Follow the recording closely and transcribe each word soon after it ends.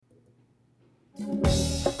Get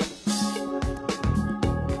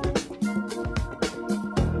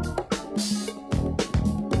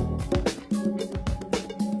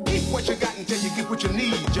what you got until you get what you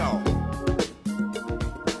need, y'all.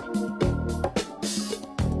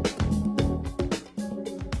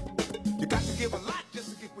 You got to give a lot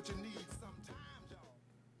just to get what you need sometimes, y'all.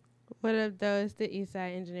 What up, though? It's the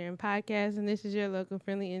Eastside Engineering Podcast, and this is your local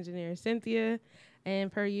friendly engineer, Cynthia.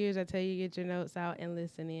 And per usual, I tell you, get your notes out and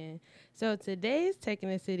listen in. So today's Tech in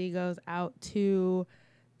the City goes out to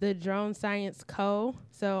the Drone Science Co.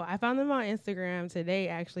 So I found them on Instagram today,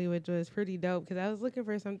 actually, which was pretty dope because I was looking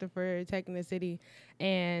for something for Tech in the City,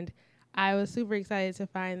 and I was super excited to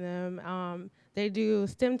find them. They do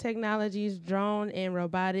STEM technologies, drone and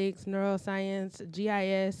robotics, neuroscience,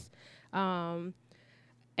 GIS,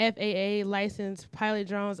 FAA licensed pilot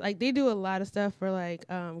drones. Like, they do a lot of stuff for like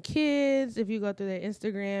kids. If you go through their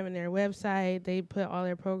Instagram and their website, they put all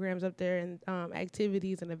their programs up there and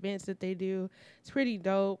activities and events that they do. It's pretty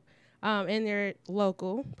dope. And they're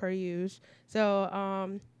local per usual.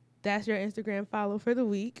 So that's your Instagram follow for the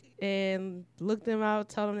week, and look them out.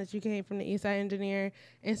 Tell them that you came from the Eastside Engineer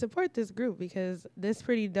and support this group because this is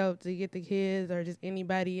pretty dope to get the kids or just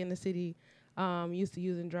anybody in the city used to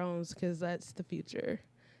using drones because that's the future.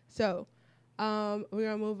 So we're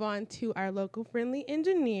going to move on to our local friendly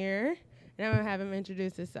engineer, and I'm going to have him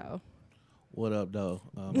introduce himself. What up, though?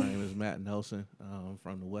 My name is Matt Nelson. I'm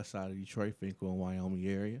from the west side of Detroit, Finkel and Wyoming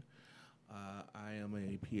area. I am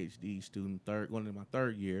a PhD student, going into my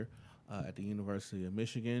third year at the University of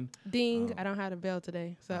Michigan. Ding! I don't have a bell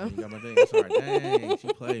today, so you got my ding. That's all right. Dang, she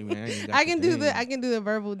played, man. I can do the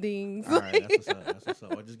verbal dings. All right, that's what's up. That's what's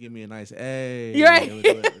up. Or just give me a nice A. You're right. We'll do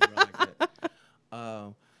it like that.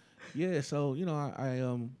 Yeah, so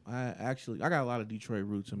I actually got a lot of Detroit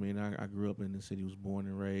roots. I mean, I grew up in the city, was born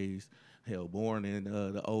and raised. Born in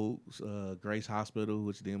the old Grace Hospital,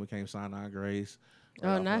 which then became Sinai Grace.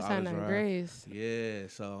 Not Sinai Grace. Yeah,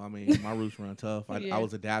 so I mean, my roots run tough. Yeah. I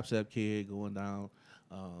was a DAPSEP kid going down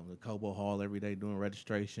the Cobo Hall every day doing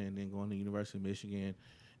registration, then going to University of Michigan,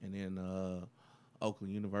 and then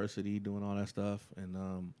Oakland University doing all that stuff.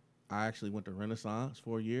 And I actually went to Renaissance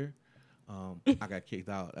for a year. I got kicked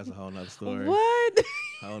out. That's a whole nother story. What?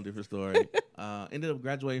 A whole different story. Ended up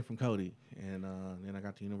graduating from Cody, and then I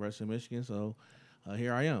got to University of Michigan. So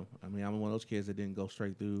here I am. I mean, I'm one of those kids that didn't go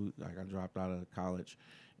straight through. Like, I dropped out of college,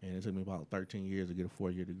 and it took me about 13 years to get a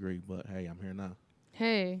 4-year degree. But hey, I'm here now.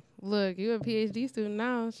 Hey, look, you're a PhD student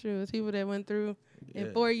now. Sure, it's people that went through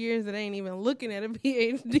in 4 years that ain't even looking at a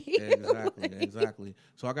PhD. Exactly.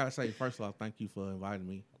 So I gotta say, first of all, thank you for inviting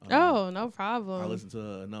me. No problem. I listened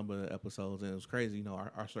to a number of episodes, and it was crazy. You know,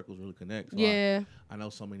 our circles really connect. So yeah. I know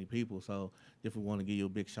so many people. So definitely want to give you a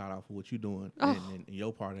big shout out for what you're doing and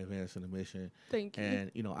your part of advancing the mission. Thank you.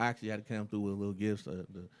 And I actually had to come through with a little gifts.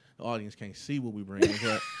 The audience can't see what we bring,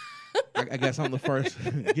 but I guess I'm the first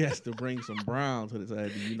guest to bring some brown to the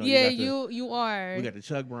side. You are. We got the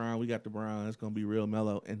Chuck Brown. We got the brown. It's gonna be real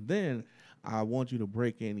mellow. And then I want you to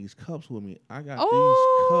break in these cups with me. I got these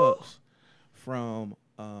cups from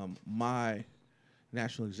my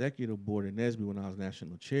National Executive Board at NSBE when I was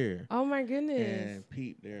national chair. Oh my goodness. And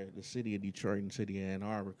Pete, they're the city of Detroit and city of Ann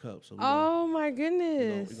Arbor cups. So my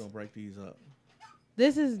goodness. We're gonna break these up.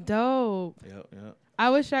 This is dope. Yep.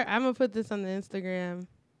 I'm gonna put this on the Instagram.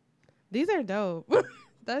 These are dope.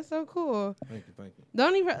 That's so cool. Thank you. The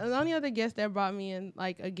only other guest that brought me in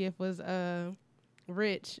like a gift was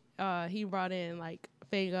Rich. He brought in like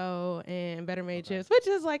Faygo and Better Made chips, which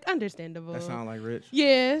is like understandable. That sound like Rich?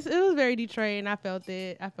 Yes, it was very Detroit, and I felt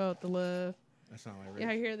it. I felt the love. That sound like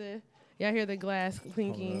Rich. Y'all hear the glass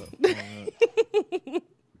clinking. Hold up.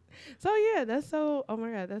 So yeah, that's so. Oh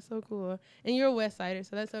my God, that's so cool. And you're a West Sider,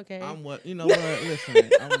 so that's okay. I'm what you know. What? Listen,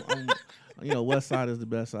 I'm West Side is the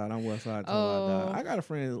best side. I'm West Side till I die. I got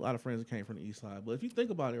a lot of friends that came from the East Side, but if you think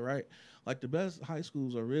about it, right, like the best high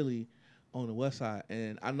schools are really on the West Side,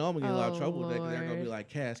 and I know I'm gonna get in a lot of trouble with that because they're gonna be like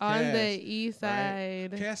Cass on the East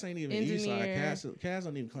Side. Right? Cass ain't even East Side. Cass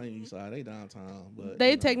don't even claim East Side. They downtown, but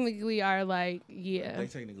they technically are like They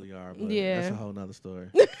technically are, but yeah, that's a whole nother story.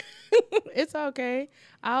 It's okay.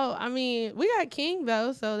 I mean, we got King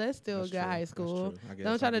though, so that's still a good true. high school.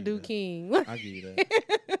 Don't try I'll to do that. King. I give you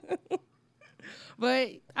that. But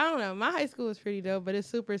I don't know. My high school is pretty dope, but it's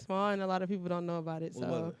super small, and a lot of people don't know about it.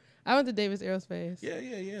 So I went to Davis Aerospace.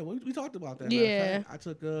 Yeah. We talked about that. Yeah. I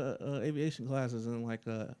took aviation classes in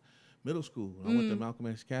middle school. I went to Malcolm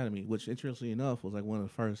X Academy, which interestingly enough was like one of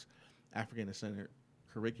the first African-centered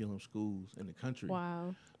curriculum schools in the country.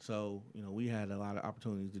 Wow. So, we had a lot of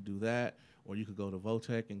opportunities to do that, or you could go to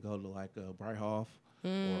Votech and go to Breithoff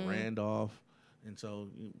or Randolph. And so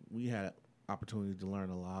opportunity to learn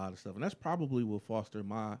a lot of stuff, and that's probably what fostered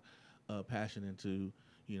my passion into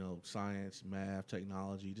science, math,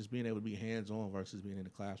 technology, just being able to be hands on versus being in the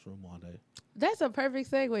classroom all day. That's a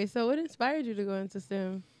perfect segue. So, what inspired you to go into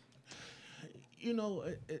STEM?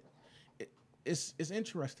 It's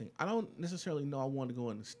interesting. I don't necessarily know I wanted to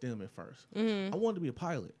go into STEM at first. Mm-hmm. I wanted to be a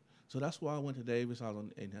pilot. So that's why I went to Davis. I was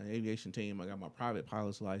in the aviation team. I got my private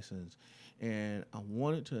pilot's license. And I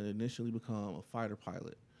wanted to initially become a fighter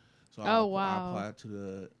pilot. So I applied to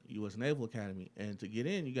the U.S. Naval Academy. And to get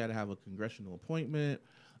in, you got to have a congressional appointment.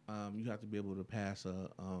 You have to be able to pass a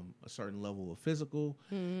certain level of physical.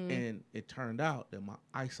 Mm-hmm. And it turned out that my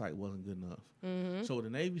eyesight wasn't good enough. Mm-hmm. So what the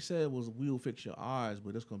Navy said was, we'll fix your eyes,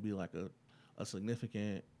 but it's going to be like a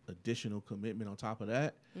significant additional commitment on top of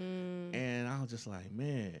that. And I was just like,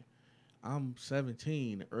 man, I'm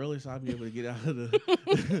 17. The earliest I'll be able to get out of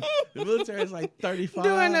the military is like 35.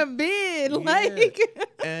 Doing a bid, like.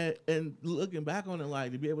 And looking back on it,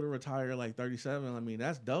 like, to be able to retire at like 37, I mean,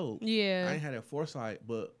 that's dope. Yeah. I ain't had that foresight,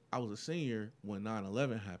 but I was a senior when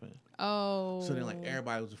 9/11 happened. Oh. So then, like,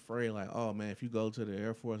 everybody was afraid, like, oh man, if you go to the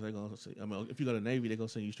Air Force, they're gonna. If you go to the Navy, they're gonna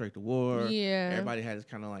send you straight to war. Yeah. Everybody had this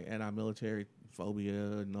kind of like anti-military phobia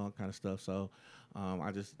and all kind of stuff. So,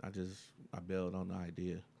 I bailed on the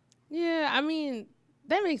idea. Yeah, I mean,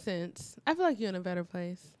 that makes sense. I feel like you're in a better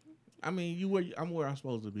place. I mean, I'm where I'm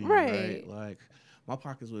supposed to be, right? Like, my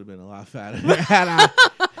pockets would have been a lot fatter had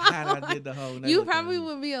I did the whole. You probably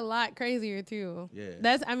would be a lot crazier too. Yeah.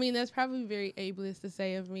 That's probably very ableist to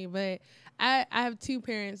say of me, but I have two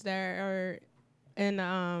parents that are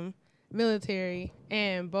in military,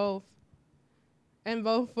 and both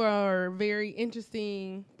are very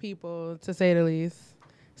interesting people, to say the least.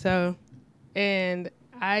 So, and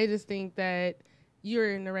I just think that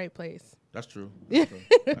you're in the right place. That's true. I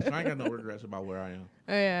ain't got no regrets about where I am.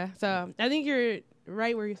 Oh yeah. So I think you're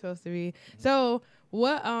right where you're supposed to be. So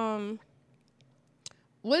what's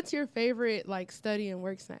your favorite like study and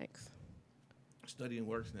work snacks? Study and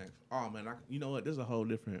work snacks. Oh man, you know what? There's a whole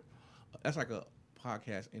different. That's like a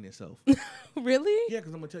podcast in itself. Really? Yeah,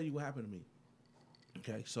 because I'm gonna tell you what happened to me.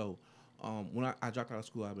 Okay, so when I dropped out of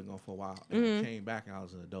school, I've been gone for a while, and I came back and I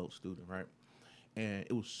was an adult student, right? And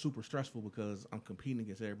it was super stressful because I'm competing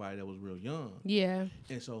against everybody that was real young. Yeah.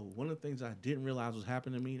 And so one of the things I didn't realize was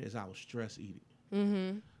happening to me is I was stress eating.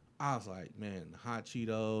 Mm-hmm. I was like, man, the hot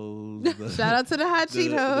Cheetos. Shout out to the hot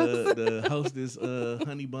Cheetos. The Hostess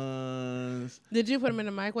honey buns. Did you put them in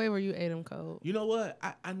the microwave or you ate them cold? You know what?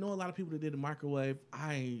 I know a lot of people that did the microwave.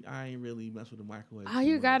 I ain't really mess with the microwave. Oh,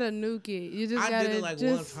 you gotta nuke it. You just gotta. I did it like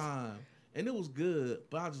one time. And it was good,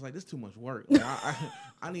 but I was just like, this is too much work. Like,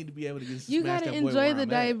 I need to be able to get. You gotta enjoy the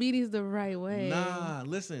diabetes the right way. Nah,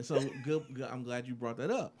 listen. So good. I'm glad you brought that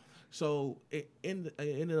up. So I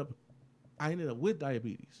ended up with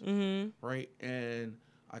diabetes, right? And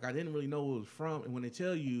like I didn't really know what it was from. And when they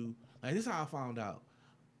tell you, like this is how I found out.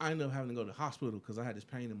 I ended up having to go to the hospital because I had this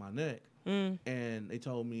pain in my neck, and they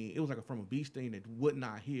told me it was like from a bee sting that would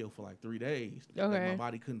not heal for like 3 days. Okay, like my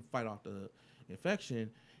body couldn't fight off the infection.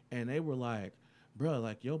 And they were like, bro,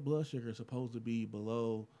 like your blood sugar is supposed to be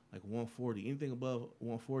below like 140. Anything above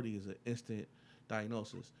 140 is an instant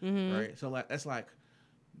diagnosis, right? So like that's like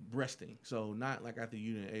resting. So not like after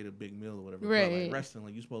you didn't ate a big meal or whatever, right? But like resting,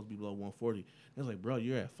 like you're supposed to be below 140. It's like, bro,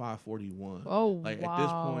 you're at 541. Oh, like wow. At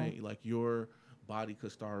this point, like your body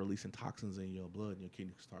could start releasing toxins in your blood and your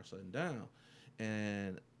kidney could start shutting down.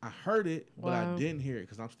 And I heard it, but I didn't hear it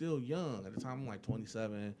because I'm still young. At the time, I'm like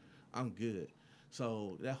 27. I'm good.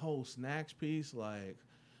 So that whole snacks piece, like,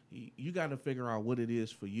 you got to figure out what it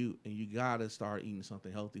is for you, and you got to start eating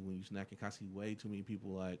something healthy when you snacking. I see way too many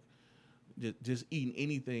people, like, just eating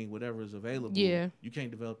anything, whatever is available. Yeah. You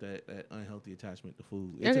can't develop that unhealthy attachment to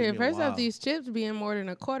food. Okay, first off, these chips being more than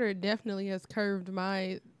a quarter definitely has curved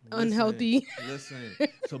my unhealthy. Listen,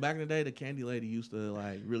 so back in the day, the candy lady used to,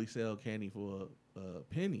 like, really sell candy for a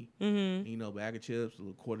penny. You know, bag of chips, a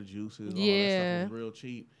little quarter juices, all that stuff was real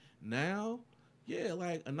cheap. Now... yeah,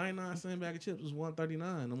 like a 99-cent bag of chips is $1.39.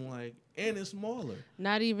 I'm like, and it's smaller.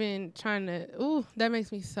 Not even trying to. Ooh, that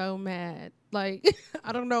makes me so mad. Like,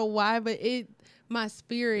 I don't know why, but my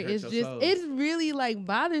spirit is just. It really like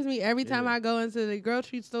bothers me every time I go into the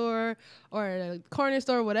grocery store or the corner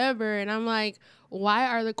store, whatever, and I'm like, why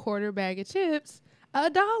are the quarter bag of chips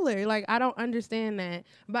 $1? Like, I don't understand that.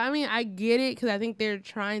 But I mean, I get it because I think they're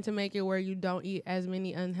trying to make it where you don't eat as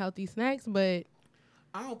many unhealthy snacks, but.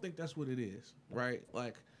 I don't think that's what it is, right?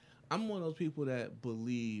 Like, I'm one of those people that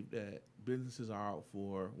believe that businesses are out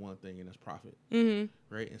for one thing, and that's profit,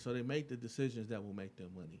 right? And so they make the decisions that will make them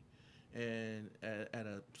money. And at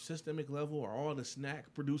a systemic level, are all the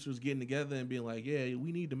snack producers getting together and being like, yeah,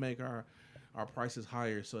 we need to make our our prices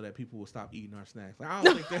higher so that people will stop eating our snacks. Like, I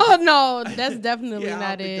don't think that's, Oh no, that's definitely yeah, I don't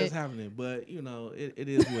not think it. that's happening. But you know, it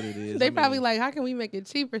is what it is. They I probably mean, like, how can we make it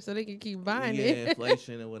cheaper so they can keep buying yeah, it?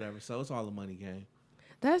 inflation or whatever. So it's all a money game.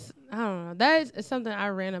 That's, I don't know. That is something I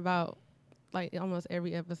ran about like almost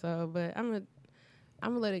every episode, but I'm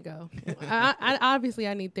gonna let it go. I obviously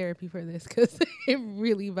I need therapy for this because it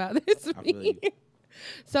really bothers I feel me. you.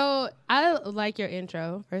 So I like your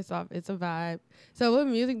intro. First off, it's a vibe. So what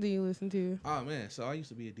music do you listen to? Oh man, so I used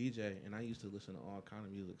to be a DJ and I used to listen to all kind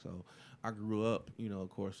of music. So I grew up, you know, of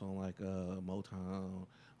course, on like Motown,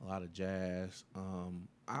 a lot of jazz.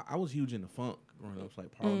 I was huge into funk growing up,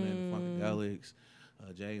 like Parliament, the Funkadelics,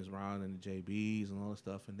 James Brown and the JBs and all that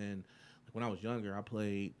stuff. And then like, when I was younger, I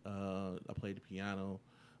played the piano.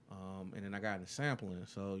 And then I got into sampling.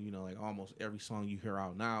 So, you know, like almost every song you hear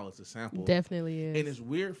out now is a sample. Definitely is. And it's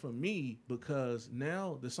weird for me because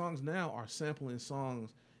now the songs now are sampling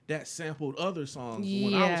songs that sampled other songs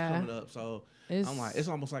when I was Yeah. coming up. So I'm like, it's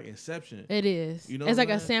almost like Inception. It is. You know it's what like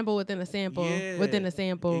I'm a saying? sample within a sample Yeah, within a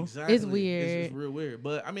sample. Exactly. It's weird. It's real weird.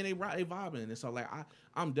 But I mean, they vibing. And so like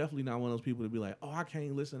I'm definitely not one of those people to be like, oh, I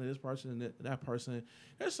can't listen to this person and that person.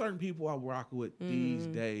 There's certain people I rock with these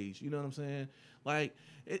days. You know what I'm saying? Like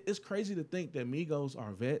it's crazy to think that Migos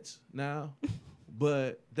are vets now.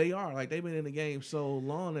 But they are, like, they've been in the game so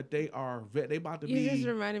long that they are they about to be. You just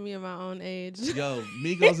reminded me of my own age. Yo,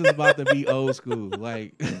 Migos is about to be old school.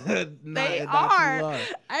 Like, They not too are. long.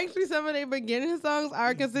 Actually, some of their beginning songs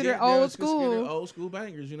are considered They're old considered school. old school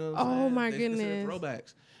bangers, you know what I'm Oh, saying? my They're considered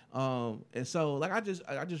goodness. throwbacks. And so, like, I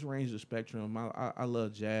just range the spectrum. I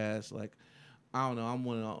love jazz. Like, I don't know, I'm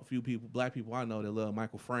one of the few people, black people I know that love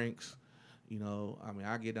Michael Franks. You know, I mean,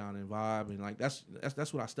 I get down and vibe, and like that's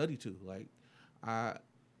what I study to. Like,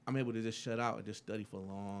 I'm able to just shut out and just study for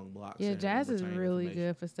long blocks. Yeah, and jazz is retain really information.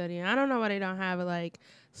 good for studying. I don't know why they don't have like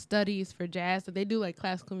studies for jazz. But they do like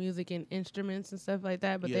classical music and instruments and stuff like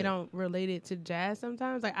that, but they Yeah. don't relate it to jazz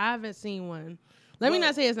sometimes. Like I haven't seen one. Let me Well-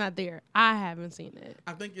 not say it's not there. I haven't seen it.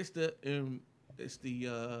 I think it's the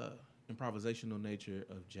improvisational nature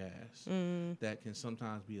of jazz that can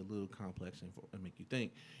sometimes be a little complex and make you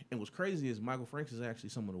think. And what's crazy is Michael Franks is actually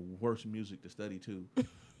some of the worst music to study too,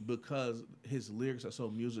 because his lyrics are so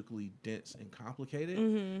musically dense and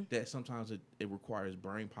complicated that sometimes it requires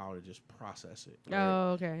brain power to just process it. Right? Oh,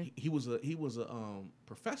 okay. He was a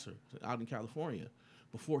professor out in California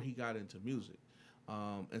before he got into music.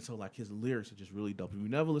 And so like his lyrics are just really dope. If you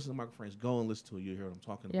never listen to Michael Franks, go and listen to it. You'll hear what I'm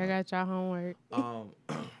talking Yeah, I about. got y'all homework.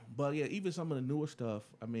 But yeah, even some of the newer stuff.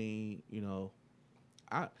 I mean, you know,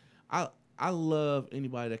 I love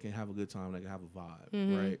anybody that can have a good time, that can have a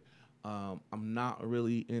vibe, right? I'm not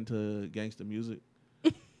really into gangster music.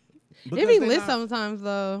 It Because be they're lit not- sometimes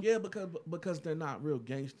though. Yeah, because they're not real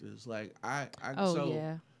gangsters. Like Oh so,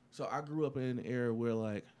 yeah. So I grew up in an era where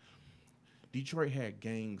like Detroit had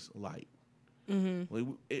gangs light. Like,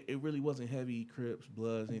 it really wasn't heavy Crips,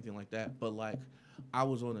 Bloods, anything like that. But like, I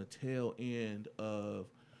was on the tail end of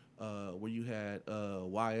where you had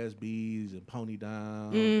YSBs and Pony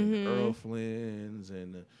Down and Earl Flynn's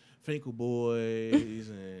and the Finkel Boys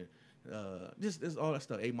and just all that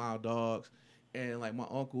stuff, 8 Mile Dogs. And like my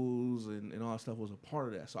uncles and all that stuff was a part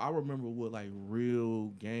of that. So I remember what like real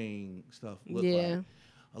gang stuff looked Yeah. like.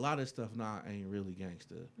 A lot of this stuff now ain't really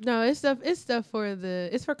gangster. No, it's stuff it's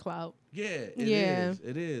for clout. Yeah, it Yeah. is.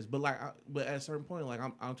 It is. But like, but at a certain point, like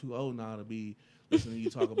I'm too old now to be listening to you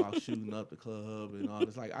talk about shooting up the club and all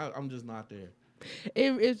this. Like I'm just not there.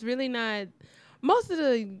 It's really not. Most of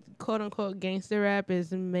the quote unquote gangster rap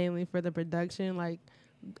is mainly for the production. Like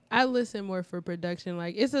I listen more for production.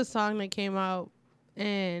 Like it's a song that came out,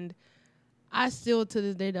 and I still to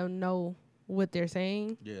this day don't know what they're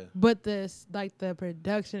saying. Yeah. But the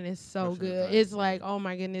production is so Production is good. nice, It's yeah. like, oh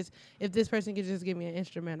my goodness, if this person could just give me an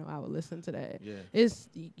instrumental, I would listen to that. Yeah.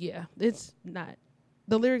 It's not.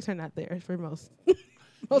 The lyrics are not there for most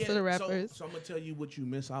most of the rappers. So I'm gonna tell you what you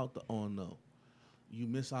miss out on though. You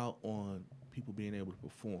miss out on people being able to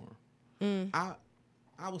perform.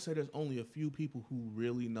 I would say there's only a few people who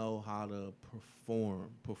really know how to perform.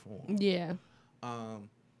 Yeah.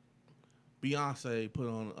 Beyonce put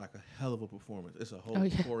on like a hell of a performance. It's a whole Oh,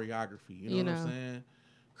 yeah. choreography. You know what I'm saying?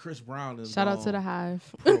 Chris Brown is Shout out to the Hive.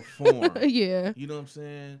 perform. Yeah. You know what I'm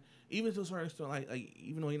saying? Even to a certain extent, like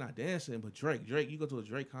even though you're not dancing, but Drake, you go to a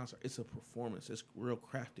Drake concert, it's a performance. It's real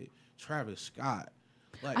crafted. Travis Scott,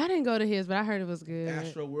 like I didn't go to his, but I heard it was good.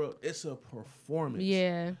 Astro World, it's a performance.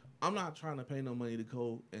 Yeah. I'm not trying to pay no money to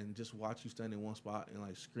go and just watch you stand in one spot and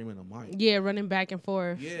like screaming a mic. Yeah, running back and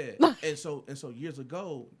forth. Yeah, and so years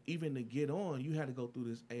ago, even to get on, you had to go through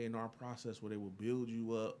this A&R process where they would build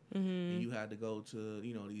you up, and you had to go to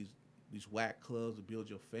these these whack clubs to build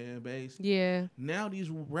your fan base. Yeah. Now these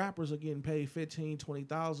rappers are getting paid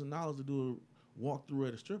 $15,000-$20,000 to do a walkthrough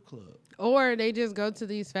at a strip club. Or they just go to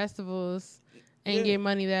these festivals and Yeah. get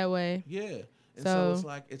money that way. Yeah. And So- so it's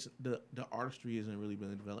like it's the artistry isn't really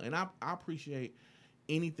being developed. And I appreciate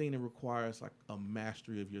anything that requires like a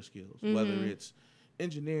mastery of your skills, whether it's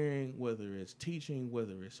engineering, whether it's teaching,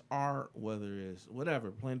 whether it's art, whether it's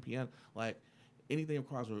whatever, playing piano, like anything that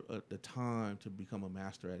requires the time to become a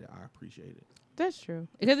master at it. I appreciate it. That's true.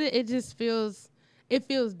 Because it just feels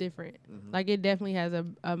different. Like it definitely has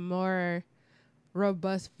a more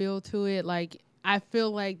robust feel to it. Like I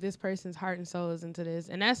feel like this person's heart and soul is into this.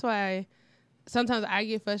 And that's why sometimes I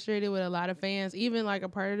get frustrated with a lot of fans, even like a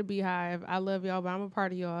part of the Beehive. I love y'all, but I'm a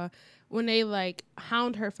part of y'all. When they like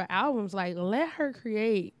hound her for albums, like let her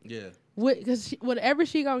create. Yeah. Because whatever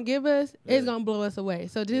she gonna give us Yeah. is gonna blow us away.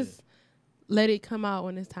 So just let it come out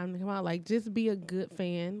when it's time to come out. Like just be a good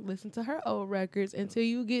fan. Listen to her old records until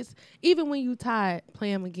you get. Even when you tired,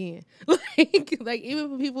 play them again. like even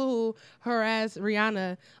for people who harass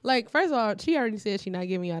Rihanna. Like first of all, she already said she not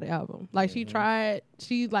giving y'all the album. Like she tried.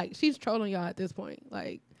 She's trolling y'all at this point.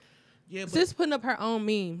 Like Yeah, but just putting up her own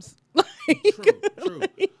memes. true.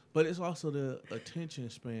 But it's also the attention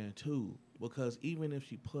span too, because even if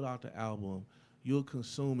she put out the album, you'll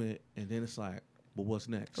consume it, and then it's like, but what's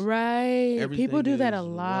next? Right. Everything People do that is a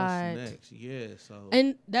lot. What's next? Yeah. So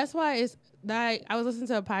And that's why it's like I was listening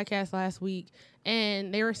to a podcast last week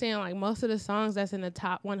and they were saying like most of the songs that's in the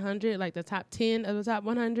top 100, like the top 10 of the top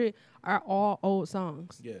 100 are all old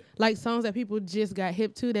songs. yeah, Like songs that people just got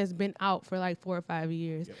hip to that's been out for like 4 or 5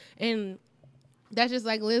 years. Yep. And that's just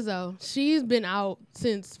like Lizzo. She's been out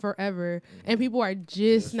since forever and people are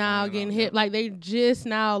just now finding getting out, hip. yep. Like they just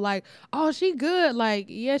now like, oh, she good. Like,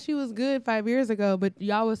 yeah, she was good 5 years ago, but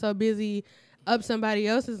y'all was so busy up somebody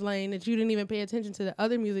else's lane that you didn't even pay attention to the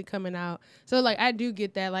other music coming out. So like I do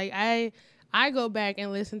get that. Like I go back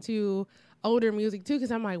and listen to older music too,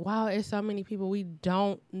 because I'm like, wow, there's so many people we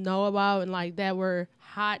don't know about and like that were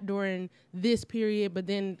hot during this period but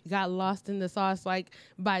then got lost in the sauce like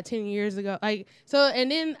by 10 years ago. Like so, and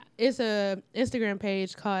then it's a Instagram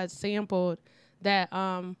page called Sampled that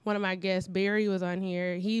one of my guests, Barry, was on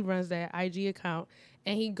here. He runs that IG account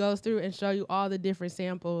and he goes through and show you all the different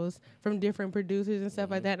samples from different producers and stuff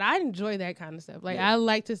like that. And I enjoy that kind of stuff. Like I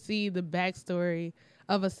like to see the backstory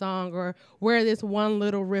of a song or where this one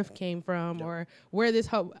little riff came from or where this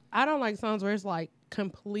whole, I don't like songs where it's like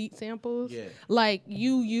complete samples. Yeah. Like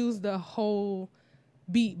you use the whole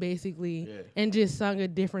beat basically and just sung a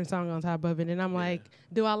different song on top of it. And I'm like,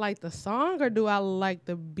 do I like the song or do I like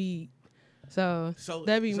the beat? So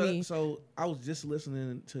that'd be me. So I was just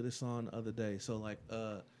listening to this song the other day. So like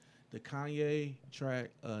the Kanye track,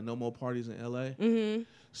 No More Parties in LA. Mm-hmm.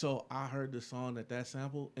 So I heard the song that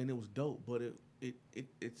sample and it was dope, but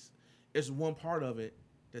it's one part of it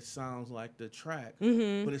that sounds like the track,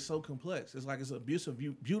 but it's so complex. It's like it's a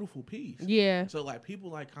beautiful piece. Yeah. So like people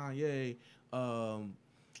like Kanye,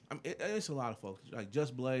 it's a lot of folks. Like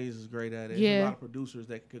Just Blaze is great at it. Yeah. There's a lot of producers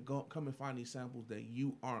that could come and find these samples that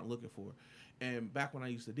you aren't looking for. And back when I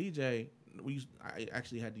used to DJ, I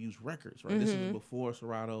actually had to use records. Right, this is before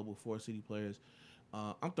Serato, before CD players.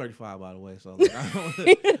 I'm 35 by the way, so like, I'm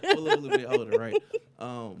a little bit older, right?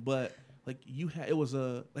 But like it was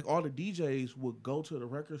like all the DJs would go to the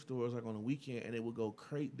record stores like on the weekend and they would go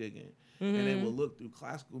crate digging and they would look through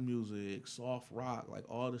classical music, soft rock, like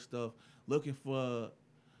all the stuff, looking for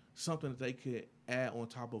something that they could add on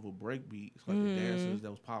top of a break beat, so like the dancers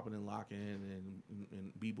that was popping and locking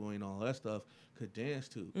and b-boy and all that stuff could dance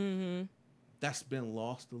to. That's been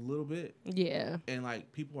lost a little bit. Yeah. And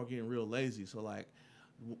like people are getting real lazy. So like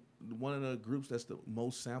one of the groups that's the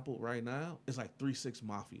most sampled right now is like 3 6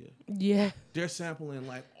 Mafia. Yeah. They're sampling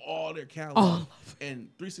like all their catalog, and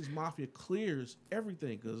 3 6 Mafia clears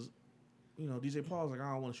everything because DJ Paul's like,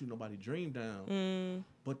 I don't want to shoot nobody dream down,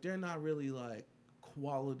 but they're not really like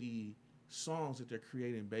quality songs that they're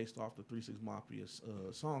creating based off the 3 6 Mafia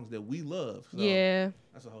songs that we love. So yeah.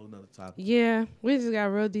 that's a whole nother topic. Yeah. We just got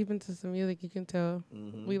real deep into some music. You can tell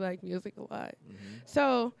we like music a lot.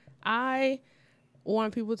 So I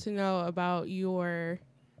want people to know about your,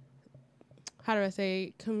 how do I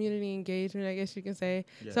say, community engagement, I guess you can say.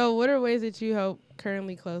 Yeah. So what are ways that you help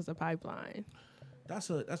currently close the pipeline? That's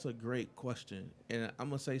a great question, and I'm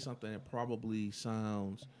gonna say something that probably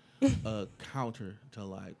sounds counter to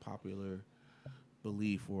like popular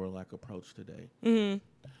belief or like approach today.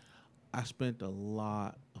 I spent a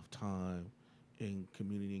lot of time in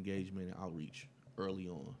community engagement and outreach early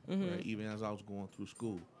on, right? Even as I was going through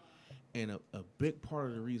school, and a big part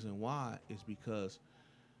of the reason why is because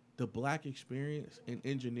the black experience in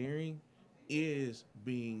engineering is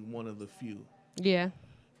being one of the few. Yeah.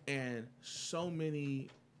 And so many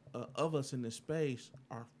of us in this space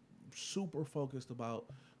are super focused about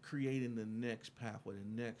creating the next pathway,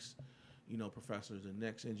 the next, professors, the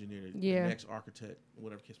next engineer, Yeah. the next architect,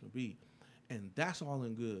 whatever case may be. And that's all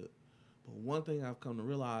in good. But one thing I've come to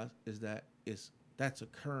realize is that that's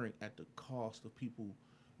occurring at the cost of people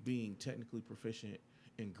being technically proficient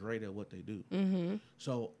and great at what they do. Mm-hmm.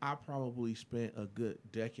 So I probably spent a good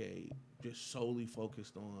decade just solely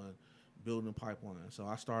focused on building pipelines. So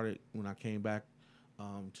I started when I came back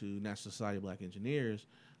to National Society of Black Engineers.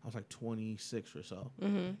 I was like 26 or so,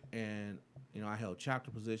 Mm-hmm. and I held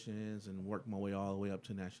chapter positions and worked my way all the way up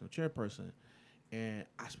to national chairperson. And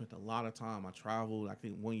I spent a lot of time. I traveled. I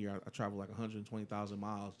think one year I traveled like 120,000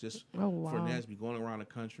 miles just Oh, wow. for NSBE, going around the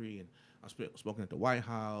country. And I spoken at the White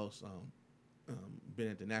House, been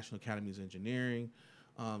at the National Academies of Engineering,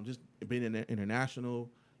 just been in international.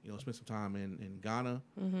 Spent some time in Ghana,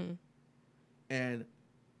 Mm-hmm. and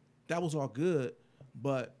that was all good,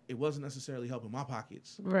 but it wasn't necessarily helping my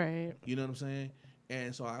pockets. Right. You know what I'm saying?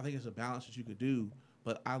 And so I think it's a balance that you could do.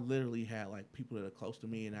 But I literally had like people that are close to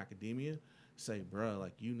me in academia say, bro,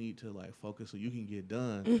 like you need to like focus so you can get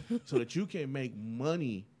done so that you can make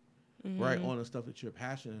money, right, on the stuff that you're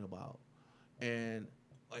passionate about. And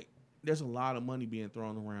like there's a lot of money being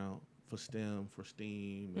thrown around for STEM, for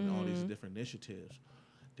STEAM, and all these different initiatives.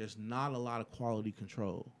 There's not a lot of quality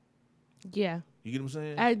control. Yeah. You get what I'm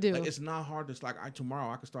saying? I do. Like it's not hard to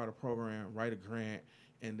tomorrow I could start a program, write a grant,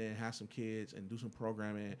 and then have some kids and do some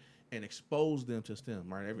programming and expose them to STEM,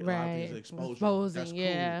 right? A lot of things exposure. Exposing, That's cool.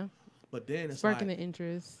 yeah. But then it's Sparking like, the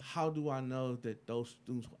interest. how do I know that those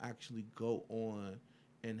students will actually go on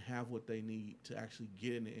and have what they need to actually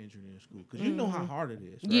get into engineering school? Because you know how hard it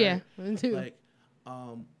is, right? Yeah, me too. Like,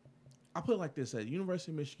 I put it like this: at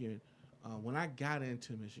University of Michigan, when I got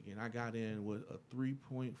into Michigan, I got in with a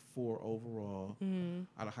 3.4 overall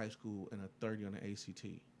out of high school and a 30 on the ACT.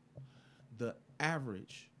 The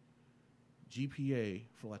average GPA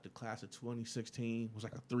for like the class of 2016 was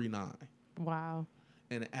like a 3.9, Wow.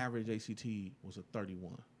 and the average ACT was a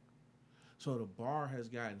 31. So the bar has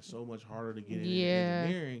gotten so much harder to get into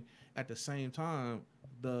engineering. At the same time,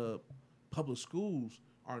 the public schools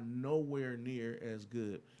are nowhere near as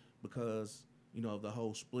good because of the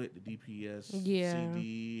whole split, the DPS,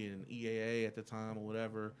 CD, and EAA at the time or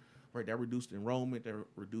whatever. Right, that reduced enrollment, that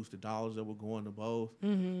reduced the dollars that were going to both.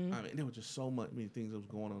 Mm-hmm. I mean, there was just many things that was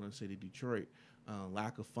going on in the city of Detroit.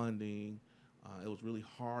 Lack of funding. It was really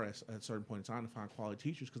hard at a certain point in time to find quality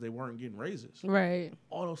teachers because they weren't getting raises. Right.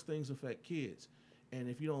 All those things affect kids. And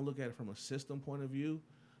if you don't look at it from a system point of view,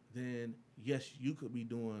 then yes, you could be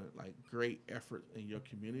doing like great effort in your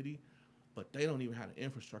community, but they don't even have the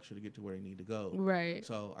infrastructure to get to where they need to go. Right.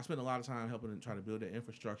 So I spent a lot of time helping them try to build that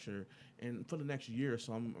infrastructure. And for the next year or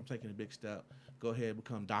so, I'm taking a big step. Go ahead and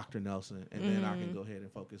become Dr. Nelson, and then I can go ahead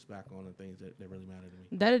and focus back on the things that really matter to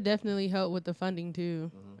me. That'll definitely help with the funding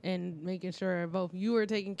too, and making sure both you are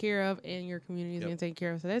taken care of and your community is getting taken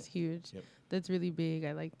care of. So that's huge. Yep. That's really big.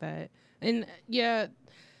 I like that. And yeah,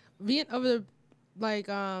 being over the like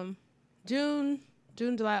June,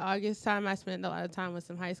 July, August time, I spent a lot of time with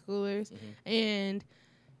some high schoolers, and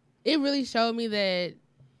it really showed me that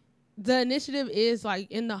the initiative is like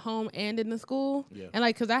in the home and in the school. Yeah. And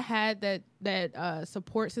like, cause I had that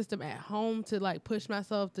support system at home to like push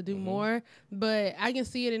myself to do more, but I can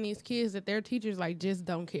see it in these kids that their teachers like just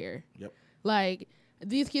don't care. Yep. Like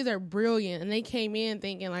these kids are brilliant, and they came in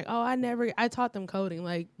thinking like, oh, I taught them coding,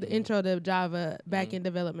 like the intro to Java backend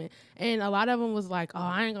development. And a lot of them was like, oh,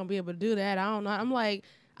 I ain't gonna be able to do that. I don't know. I'm like,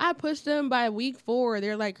 I pushed them by week 4.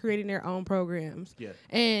 They're like creating their own programs. Yeah.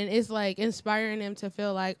 And it's like inspiring them to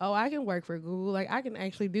feel like, oh, I can work for Google. Like I can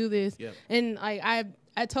actually do this. Yep. And like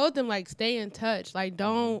I told them like stay in touch. Like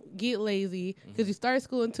don't get lazy because you start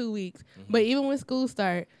school in 2 weeks. But even when school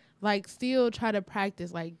start, like still try to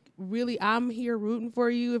practice. Like really, I'm here rooting for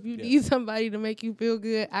you. If you need somebody to make you feel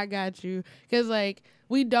good, I got you. Because like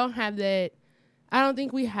we don't have that. I don't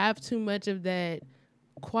think we have too much of that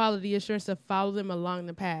quality assurance to follow them along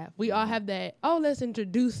the path. We all have that, oh, let's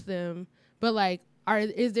introduce them, but like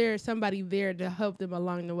is there somebody there to help them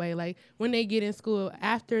along the way, like when they get in school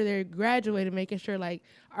after they're graduated, making sure like,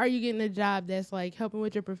 are you getting a job that's like helping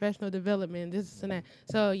with your professional development, this and that.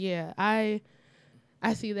 So yeah, I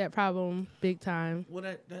see that problem big time. Well,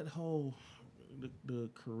 that whole the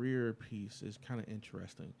career piece is kind of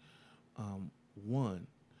interesting. One,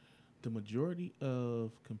 the majority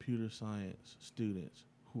of computer science students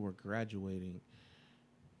who are graduating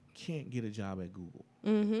can't get a job at Google.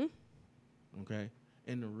 Mm-hmm. Okay?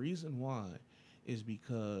 And the reason why is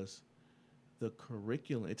because the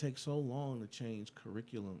curriculum, it takes so long to change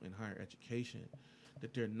curriculum in higher education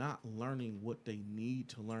that they're not learning what they need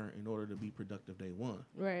to learn in order to be productive day one.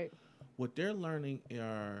 Right. What they're learning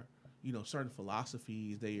are, certain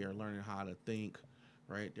philosophies. They are learning how to think,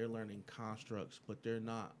 right? They're learning constructs, but they're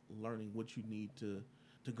not learning what you need to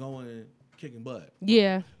go in kicking butt.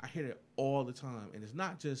 Yeah. I hear it all the time, and it's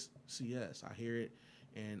not just CS. I hear it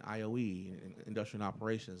in IOE, in industrial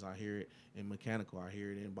operations. I hear it in mechanical. I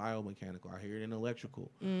hear it in biomechanical. I hear it in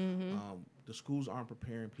electrical. Mm-hmm. The schools aren't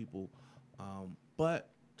preparing people, but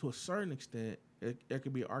to a certain extent, there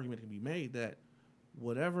could be an argument that can be made that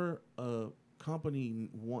whatever a company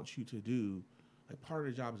wants you to do, like part of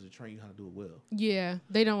the job is to train you how to do it well. Yeah,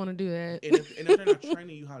 they don't want to do that. And if they're not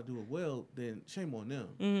training you how to do it well, then shame on them,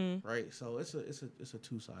 Mm-hmm. right? So it's a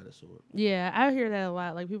two-sided sword. Yeah, I hear that a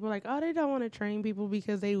lot. Like, people are like, oh, they don't want to train people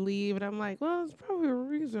because they leave. And I'm like, well, it's probably a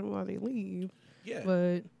reason why they leave. Yeah,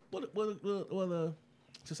 But, the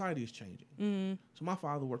society is changing. mm, So my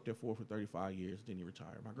father worked there for 35 years, then he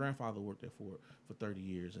retired. My grandfather worked there for 30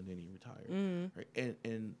 years, and then he retired. Right?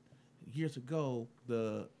 And years ago,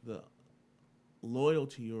 the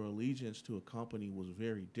loyalty or allegiance to a company was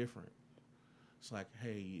very different. It's like,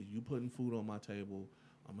 hey, you putting food on my table,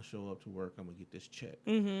 I'm gonna show up to work, I'm gonna get this check.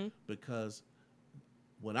 mm-hmm. Because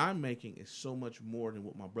what I'm making is so much more than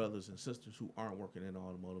what my brothers and sisters who aren't working in the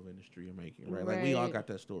automotive industry are making, right? Like, we all Right. got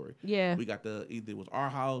that story. Yeah. We got either it was our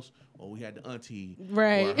house or we had the auntie,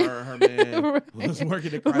 Right. or her man Right. was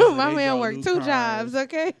working at Chrysler. My They man drove worked new 2 cars. jobs,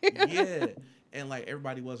 okay? Yeah, and like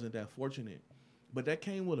everybody wasn't that fortunate, but that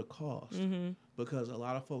came with a cost, Mm-hmm. because a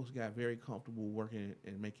lot of folks got very comfortable working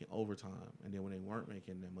and making overtime, and then when they weren't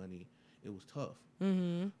making that money, it was tough.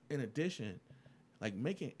 Mm-hmm. In addition, like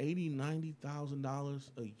making $80,000-$90,000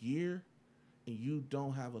 a year, and you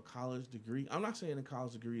don't have a college degree. I'm not saying a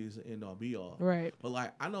college degree is the end all be all, Right. but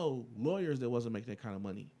like I know lawyers that wasn't making that kind of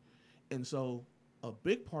money, and so a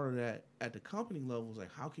big part of that at the company level is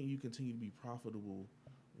like, how can you continue to be profitable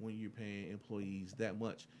when you're paying employees that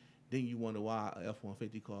much? Then you wonder why a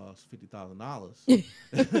F-150 costs $50,000. you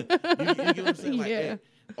get what I'm saying? Like, Yeah.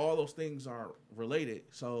 all those things are related.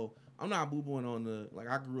 So I'm not boo-booing on like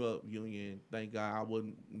I grew up union. Thank God I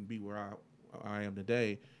wouldn't be where I am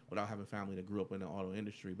today without having family that grew up in the auto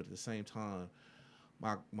industry. But at the same time,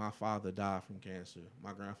 my father died from cancer.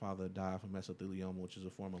 My grandfather died from mesothelioma, which is a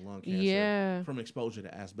form of lung cancer, Yeah. from exposure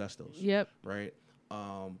to asbestos. Yep. Right.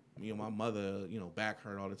 My mother, back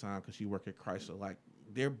hurt all the time because she worked at Chrysler. Like,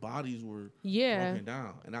 their bodies were Yeah. broken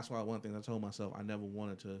down, and that's why one thing I told myself, I never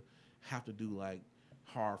wanted to have to do like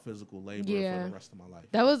hard physical labor Yeah. for the rest of my life.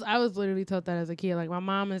 I was literally told that as a kid. Like, my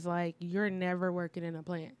mom is like, you're never working in a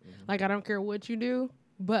plant. Mhm. Like, I don't care what you do,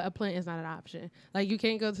 but a plant is not an option. Like, you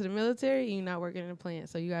can't go to the military, you're not working in a plant,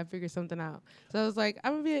 so you gotta figure something out. So I was like,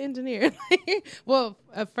 I'm gonna be an engineer. Well,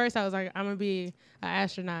 at first I was like, I'm gonna be an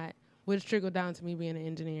astronaut, which trickled down to me being an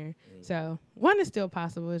engineer. So one is still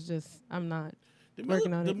possible. It's just I'm not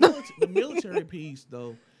working on it. The military piece,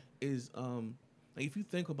 though, is like, if you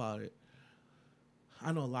think about it,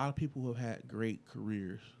 I know a lot of people who have had great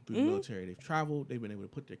careers through the military. They've traveled. They've been able to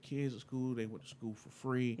put their kids to school. They went to school for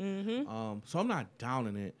free. Mm-hmm. So I'm not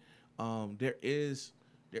downing it.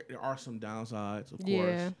 There are some downsides, of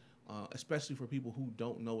Yeah. course, especially for people who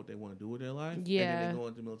don't know what they want to do with their life. Yeah. And then they go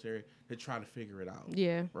into the military to try to figure it out.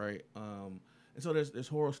 Yeah. Right. And so there's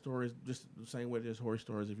horror stories, just the same way there's horror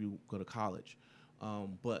stories if you go to college.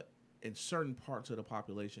 But in certain parts of the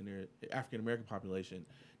population, the African American population,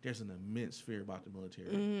 there's an immense fear about the military.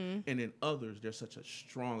 Mm-hmm. And in others, there's such a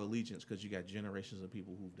strong allegiance because you got generations of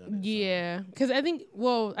people who've done it. Yeah, because I think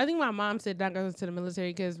my mom said not going to the military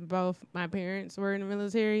because both my parents were in the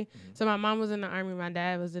military. Mm-hmm. So my mom was in the Army, my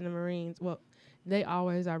dad was in the Marines. Well, they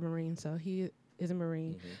always are Marines, so he is a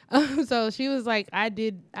Marine. Mm-hmm. So she was like, I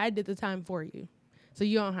did the time for you, so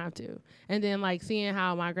you don't have to. And then like seeing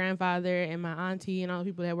how my grandfather and my auntie and all the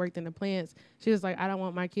people that worked in the plants, she was like, I don't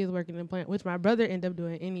want my kids working in the plant, which my brother ended up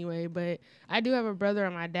doing anyway. But I do have a brother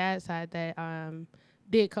on my dad's side that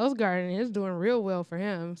did Coast Guard and is doing real well for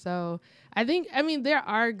him. So I mean, there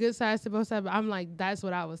are good sides to both sides, but I'm like, that's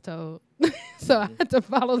what I was told. So I had to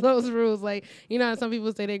follow those rules. Like, how some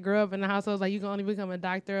people say they grew up in the households, like you can only become a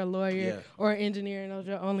doctor, a lawyer, or an engineer, and those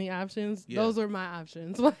are your only options. Yeah. Those were my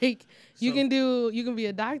options. Like, you can be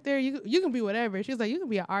a doctor, you can be whatever. She was like, you can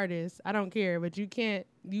be an artist. I don't care, but you can't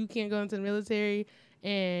go into the military.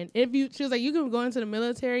 And she was like, you can go into the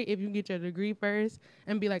military if you get your degree first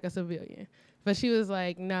and be like a civilian. But she was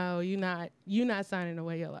like, no, you're not signing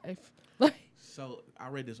away your life. Like, So I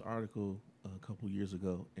read this article a couple years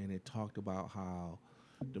ago, and it talked about how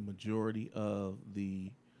the majority of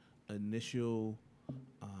the initial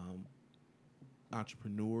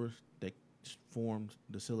entrepreneurs that formed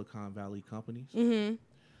the Silicon Valley companies, Mm-hmm.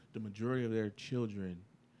 the majority of their children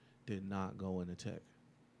did not go into tech,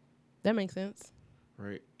 That makes sense.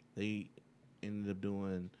 right? They ended up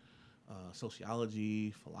doing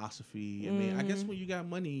sociology, philosophy. I mean, I guess when you got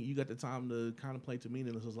money, you got the time to contemplate the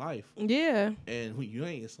meaningless of life. Yeah. And when you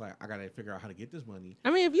ain't, it's like, I got to figure out how to get this money.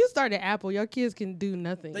 I mean, if you start at Apple, your kids can do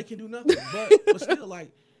nothing. They can do nothing. But still,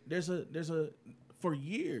 like, there's a, for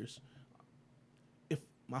years, if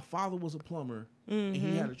my father was a plumber and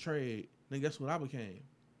he had a trade, then guess what I became?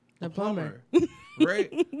 A plumber.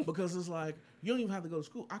 Right? Because it's like, you don't even have to go to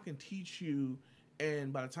school. I can teach you,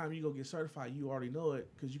 and by the time you go get certified, you already know it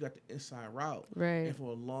because you got the inside route. Right. And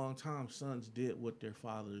for a long time, sons did what their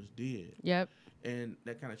fathers did. Yep. And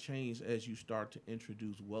that kind of changed as you start to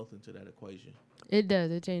introduce wealth into that equation. It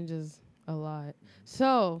does. It changes a lot.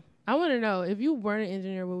 So I want to know, if you weren't an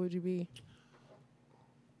engineer, what would you be?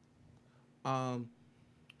 I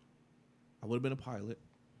would have been a pilot.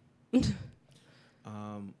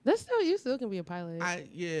 That's still, you still can be a pilot.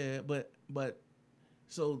 But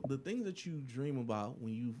so the things that you dream about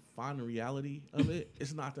when you find the reality of it,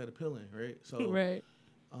 it's not that appealing, right? So Right.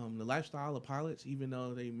 The lifestyle of pilots, even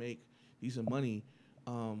though they make decent money,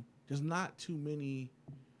 there's not too many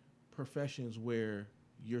professions where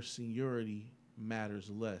your seniority matters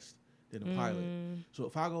less than a pilot. So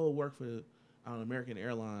if I go work for American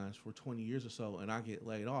Airlines for 20 years or so and I get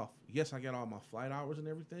laid off, yes, I get all my flight hours and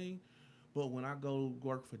everything, but when I go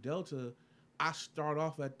work for Delta, I start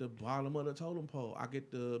off at the bottom of the totem pole. I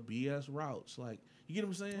get the BS routes. Like, you get what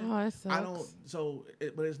I'm saying? Oh, that sucks. I don't. So,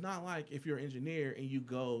 but it's not like if you're an engineer and you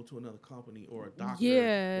go to another company or a doctor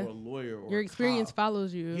Yeah. or a lawyer or Your a experience cop.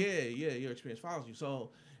 follows you. Yeah, your experience follows you.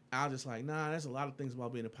 So I was just like, nah, there's a lot of things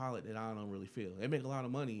about being a pilot that I don't really feel. They make a lot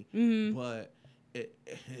of money, but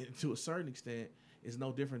to a certain extent, it's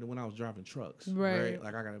no different than when I was driving trucks. Right.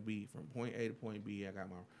 Like, I got to be from point A to point B. I got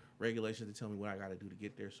my regulations to tell me what I got to do to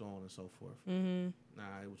get there, so on and so forth. Mm-hmm.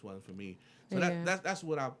 Nah, it wasn't for me. So Yeah. that's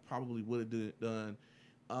what I probably would have done.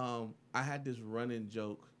 I had this running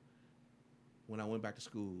joke when I went back to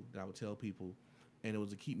school that I would tell people, and it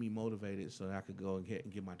was to keep me motivated so that I could go and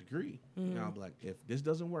get my degree. And I'll be like, if this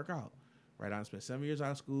doesn't work out, right? I spent 7 years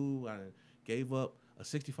out of school. I gave up a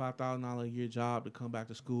 $65,000 a year job to come back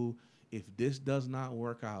to school. If this does not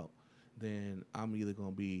work out, then I'm either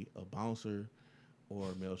gonna be a bouncer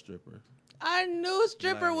or a male stripper. I knew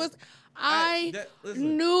stripper Like, was. I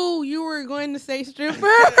listen. knew you were going to say stripper.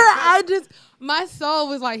 My soul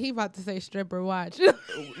was like, he about to say stripper. Watch.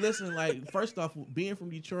 Listen, like, first off, being from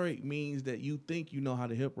Detroit means that you think you know how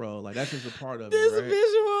to hip roll. Like, that's just a part of This it, right?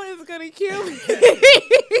 visual is gonna kill me.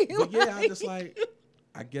 But yeah, I just like,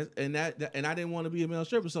 I guess, and I didn't want to be a male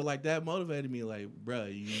stripper, so like that motivated me. Like, bro,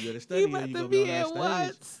 you gotta study, about or you to gonna be be at on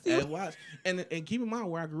that stage at Watts. And keep in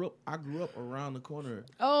mind where I grew up around the corner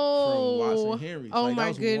from Watts and Henry. Oh Like, that my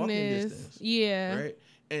was walking goodness. distance, Yeah. right?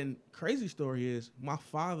 And crazy story is, my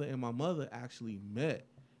father and my mother actually met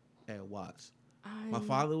at Watts. My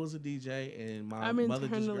father was a DJ, and my I'm mother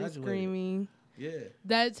just internally graduated. screaming. Yeah.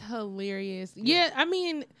 That's hilarious. Yeah, I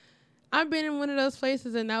mean, I've been in one of those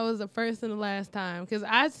places, and that was the first and the last time, because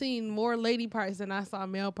I've seen more lady parts than I saw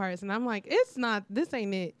male parts, and I'm like, it's not. This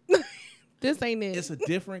ain't it. This ain't it. It's a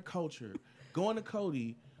different culture. Going to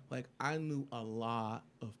Cody, like, I knew a lot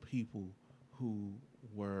of people who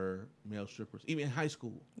were male strippers, even in high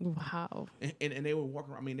school. Wow. And they were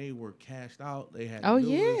walking around. I mean, they were cashed out. They had Oh,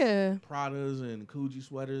 newest yeah. Pradas and Coogee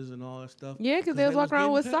sweaters and all that stuff. Yeah, because they was walking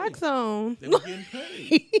around with getting socks on. paid. They were getting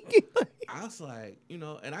paid. I was like,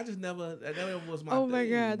 and I just never, that never was my Oh thing. my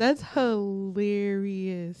God, that's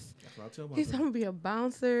hilarious. That's what I tell He's myself. gonna be a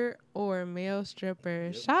bouncer or a male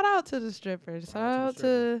stripper. Yep. Shout out to the strippers. Shout out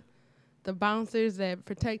to the bouncers that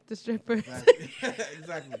protect the strippers.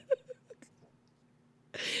 Exactly.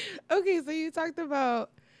 Okay, so you talked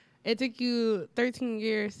about it took you 13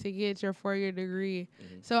 years to get your 4-year degree.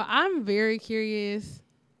 Mm-hmm. So I'm very curious,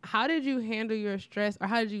 how did you handle your stress, or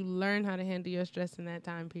how did you learn how to handle your stress in that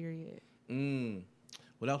time period?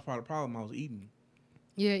 Well, that was part of the problem. I was eating.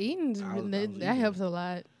 Yeah, eating I was that eating. helps a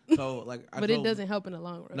lot. So, like, But it doesn't help in the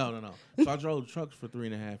long run. No. So I drove trucks for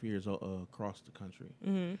 3.5 years across the country,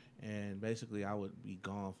 and basically I would be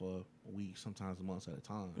gone for a week, sometimes months at a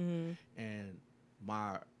time. And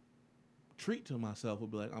my treat to myself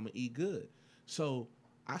would be like, I'm gonna eat good. So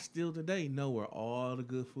I still today know where all the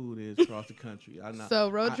good food is across the country. I know. So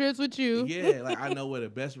road trips with you. Yeah, like, I know where the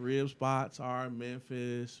best rib spots are in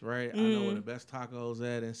Memphis, right? I know where the best tacos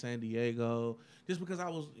at in San Diego, just because I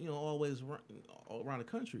was, always around the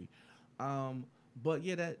country. But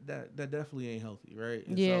yeah, that definitely ain't healthy, right?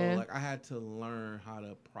 And Yeah. so like I had to learn how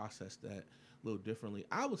to process that a little differently.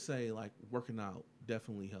 I would say like working out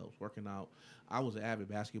definitely helps. Working out. I was an avid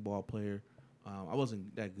basketball player. I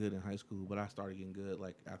wasn't that good in high school, but I started getting good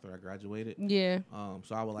like after I graduated. Yeah.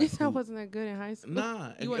 So I would You like said I wasn't that good in high school. nah,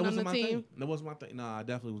 You it weren't on wasn't the my team? thing. That wasn't my thing. Nah, I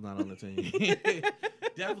definitely was not on the team.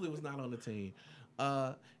 Definitely was not on the team.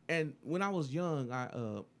 And when I was young,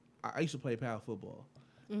 I used to play paddle football,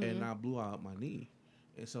 and I blew out my knee.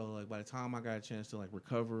 And so like by the time I got a chance to like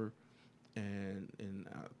recover, and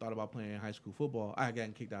I thought about playing high school football, I had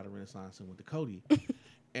gotten kicked out of Renaissance and went to Cody.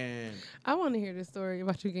 And I want to hear the story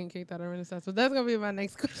about you getting kicked out of Renaissance. So that's gonna be my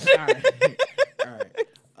next question. all right,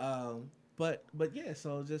 all right. But yeah,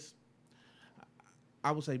 so just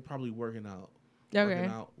I would say probably working out. Okay.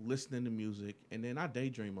 Working out, listening to music, and then I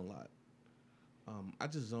daydream a lot. I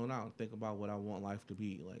just zone out and think about what I want life to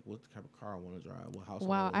be, like what type of car I want to drive, what house.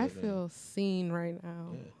 Wow, I I live in. feel seen right now.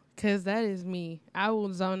 Yeah. Cause that is me. I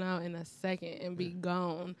will zone out in a second and be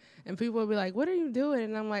gone, and people will be like, "What are you doing?"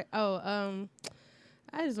 And I'm like, "Oh,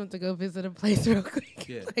 I just want to go visit a place real quick.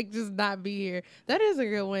 Yeah. Like, just not be here." That is a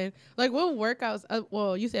good one. Like, what workouts?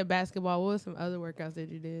 Well, you said basketball. What were some other workouts that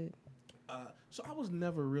you did? So I was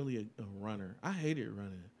never really a runner. I hated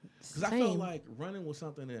running because I felt like running was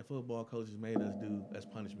something that football coaches made us do as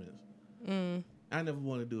punishments. I never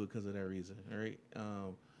wanted to do it because of that reason. All right,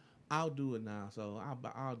 I'll do it now. So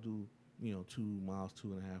I'll do 2 miles,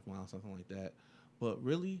 2.5 miles, something like that. But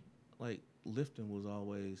really, like lifting was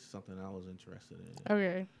always something I was interested in.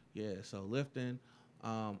 Okay. Yeah, so lifting.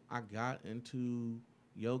 I got into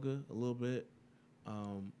yoga a little bit,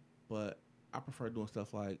 but I prefer doing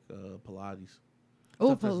stuff like Pilates. Oh,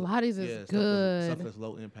 Stuff that's- Pilates is good. Stuff that's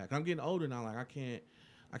low impact. I'm getting older now. Like I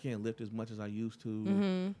can't lift as much as I used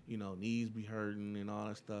to. Knees be hurting and all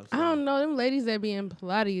that stuff. I don't know them ladies that be in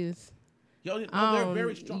Pilates. Yo, no, they're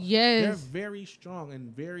very strong. Yes. They're very strong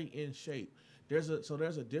and very in shape. There's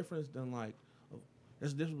a difference than like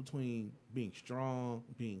there's a difference between being strong,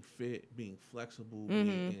 being fit, being flexible,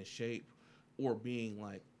 being in shape, or being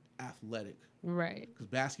like athletic. Right. Because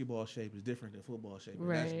basketball shape is different than football shape. And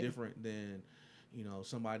that's different than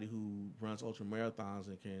somebody who runs ultra marathons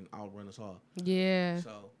and can outrun us all. Yeah.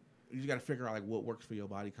 So you just got to figure out like what works for your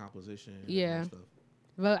body composition. Yeah. And all that stuff.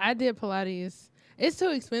 Well, I did Pilates. It's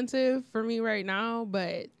too expensive for me right now,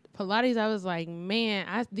 but Pilates, I was like, man,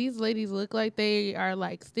 these ladies look like they are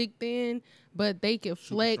like stick thin, but they can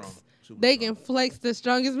flex. They can flex the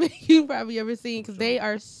strongest man you probably ever seen because they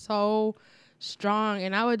are so strong.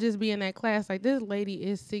 And I would just be in that class like, this lady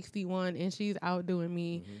is 61 and she's outdoing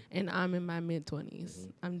me, and I'm in my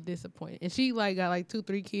mid-20s. I'm disappointed. And she like got like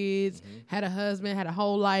 2-3 kids, had a husband, had a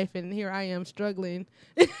whole life, and here I am struggling.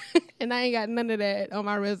 And I ain't got none of that on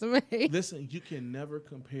my resume. Listen, you can never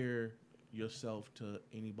compare yourself to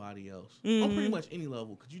anybody else on pretty much any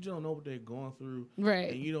level because you don't know what they're going through,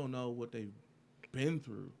 right? And you don't know what they've been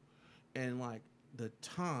through, and like the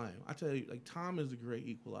time, I tell you, like time is a great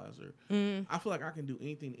equalizer. I feel like I can do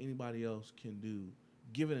anything anybody else can do,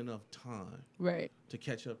 given enough time, right, to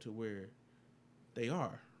catch up to where they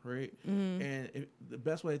are, right? And the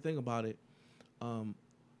best way to think about it,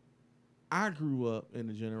 I grew up in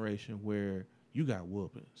a generation where you got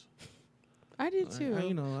whoopings. I did too.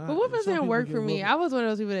 But whoopings didn't work for me. I was one of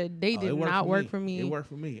those people that did not work for me. It worked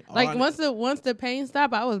for me. Like once the pain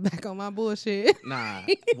stopped, I was back on my bullshit. Nah,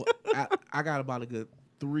 I got about a good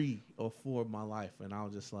 3 or 4 of my life, and I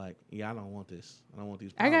was just like, yeah, I don't want this. I don't want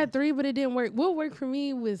these problems. I got 3, but it didn't work. What worked for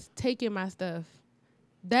me was taking my stuff.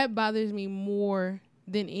 That bothers me more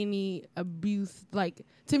than any abuse. Like,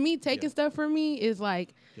 to me, taking stuff from me is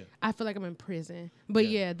like, I feel like I'm in prison. But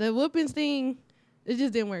the whoopings thing, it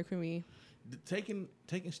just didn't work for me. Taking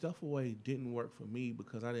stuff away didn't work for me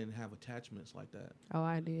because I didn't have attachments like that. Oh,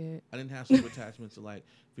 I did. I didn't have super attachments to like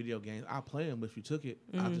video games. I'll play them, but if you took it,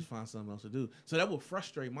 I'll just find something else to do. So that would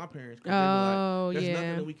frustrate my parents because they were like, there's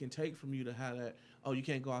nothing that we can take from you to have that. Oh, you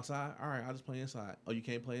can't go outside? All right, I'll just play inside. Oh, you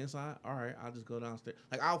can't play inside? All right, I'll just go downstairs.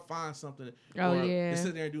 Like, I'll find something. And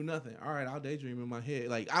sit there and do nothing. All right, I'll daydream in my head.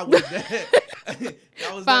 Like, I was that.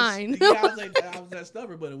 I was fine. I was that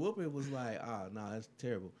stubborn, but a whooping was like, no, that's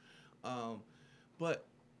terrible. But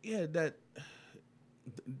yeah, that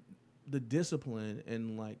the discipline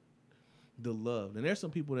and like the love, and there's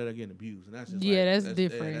some people that are getting abused, and that's just that's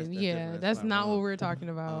different. That's not what we're talking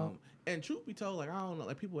about. And truth be told, like I don't know,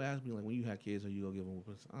 like people ask me like, when you have kids, are you gonna give them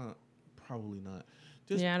whoopings? Probably not.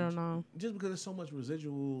 I don't know. Just because there's so much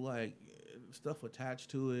residual like stuff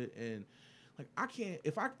attached to it, and like I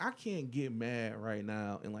can't get mad right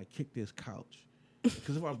now and like kick this couch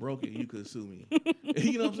Because if I broke it, you could sue me.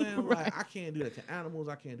 You know what I'm saying? Like, I can't do that to animals.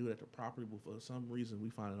 I can't do that to property. But for some reason, we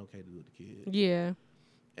find it okay to do it to kids. Yeah.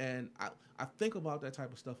 And I think about that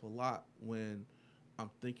type of stuff a lot when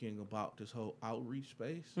I'm thinking about this whole outreach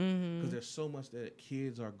space. Because there's so much that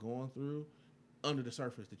kids are going through under the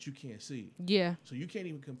surface that you can't see. Yeah. So you can't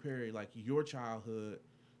even compare, like, your childhood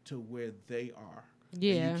to where they are.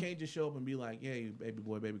 Yeah. And you can't just show up and be like, yeah, baby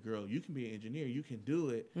boy, baby girl, you can be an engineer, you can do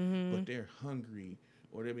it, but they're hungry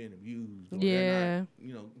or they're being abused or they're not,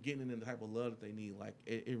 you know, getting in the type of love that they need. Like,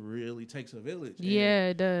 it really takes a village. Yeah,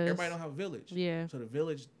 it does. Everybody don't have a village. Yeah. So the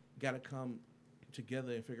village got to come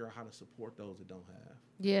together and figure out how to support those that don't have.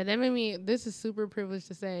 Yeah, that made me, this is super privileged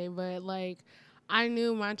to say, but like, I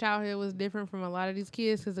knew my childhood was different from a lot of these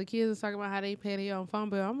kids because the kids was talking about how they pay their own phone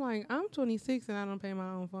bill. I'm like, I'm 26 and I don't pay my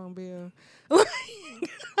own phone bill. Like,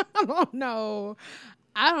 I don't know.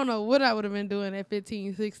 I don't know what I would have been doing at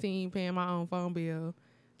 15, 16 paying my own phone bill.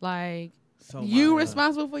 Like, So you my,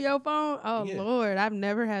 responsible for your phone? Oh, yeah. Lord, I've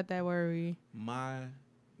never had that worry. My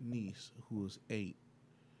niece, who was 8,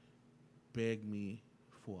 begged me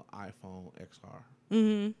for an iPhone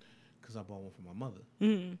XR because I bought one for my mother,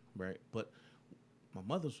 right? But my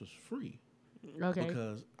mother's was free Okay.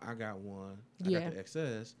 because I got one. I got the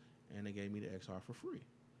XS, and they gave me the XR for free.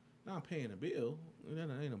 Now I'm paying a bill. That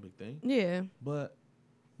ain't no big thing. Yeah. But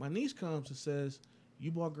my niece comes and says,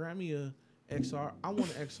 "You bought Grammy a XR. I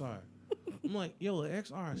want an XR." I'm like, "Yo, an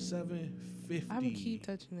XR is $750." I'm gonna keep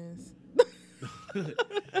touching this.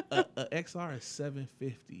 a XR is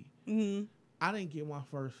 $750. I didn't get my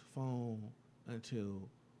first phone until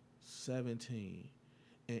 17,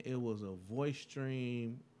 and it was a voice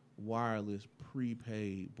stream wireless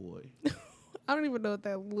prepaid, boy. I don't even know what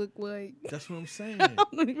that looked like. That's what I'm saying. I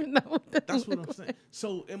don't even know what that That's what looked I'm saying.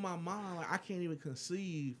 So in my mind, like, I can't even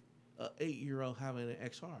conceive a 8-year-old having an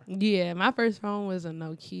XR. Yeah, my first phone was a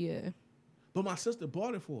Nokia. But my sister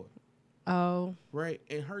bought it for her, Oh. right?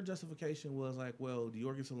 And her justification was like, well,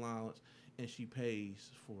 Dior gets allowance and she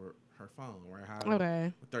pays for her phone, right? How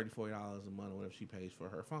Okay. $34 a month or whatever she pays for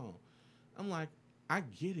her phone. I'm like, I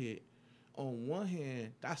get it. On one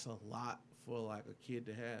hand, that's a lot for like a kid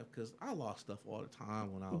to have because I lost stuff all the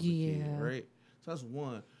time when I was a kid, right? So that's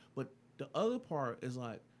one. But the other part is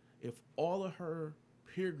like, if all of her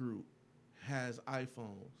peer group has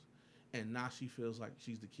iPhones and now she feels like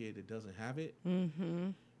she's the kid that doesn't have it,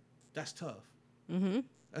 that's tough.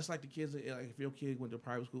 That's like the kids that, like, if your kid went to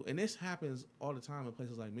private school, and this happens all the time in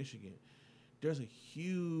places like Michigan, there's a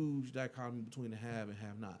huge dichotomy between the have and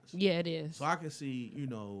have-nots. Yeah, it is. So I can see, you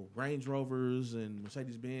know, Range Rovers and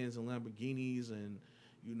Mercedes-Benz and Lamborghinis and,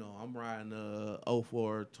 you know, I'm riding a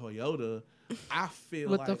 04 Toyota. I feel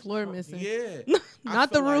With like the floor missing. Yeah.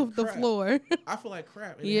 Not the feel like roof, the crap. floor. I feel like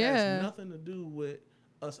crap. And it Yeah. has nothing to do with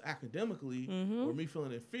us academically or me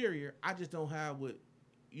feeling inferior. I just don't have what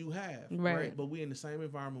you have. Right. But we in the same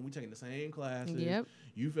environment. We taking the same classes. Yep.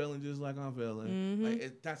 You failing just like I'm failing.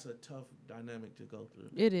 Like, that's a tough dynamic to go through.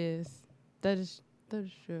 It is. That is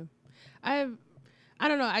true. I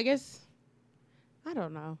don't know. I guess I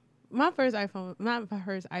don't know. My first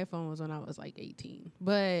iPhone was when I was like 18.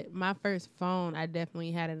 But my first phone I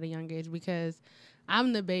definitely had at a young age because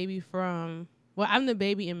I'm the baby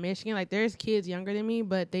in Michigan. Like, there's kids younger than me,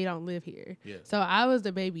 but they don't live here. Yeah. So I was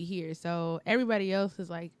the baby here. So everybody else is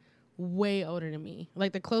like way older than me.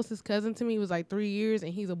 Like, the closest cousin to me was like 3 years,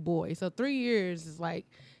 and he's a boy. So 3 years is like,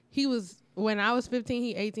 he was, when I was 15,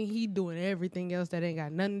 he 18, he doing everything else that ain't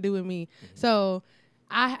got nothing to do with me. So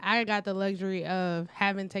I got the luxury of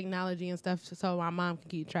having technology and stuff so my mom can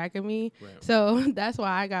keep track of me. Right. So that's why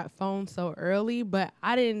I got phones so early, but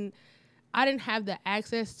I didn't have the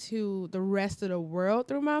access to the rest of the world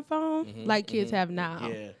through my phone like kids have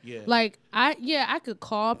now. Yeah. Like, I could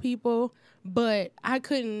call people, but I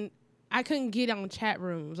couldn't get on chat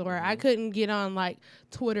rooms, or I couldn't get on like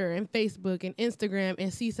Twitter and Facebook and Instagram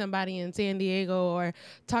and see somebody in San Diego or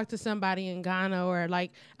talk to somebody in Ghana, or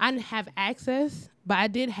like, I didn't have access, but I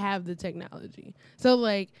did have the technology. So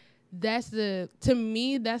like, to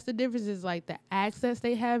me, that's the difference, is like the access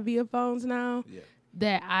they have via phones now. Yeah.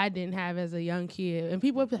 That I didn't have as a young kid. And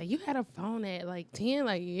people would be like, you had a phone at like 10?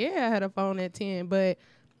 Like, yeah, I had a phone at 10, but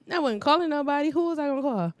I wasn't calling nobody. Who was I going to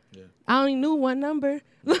call? Yeah. I only knew one number.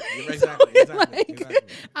 Exactly.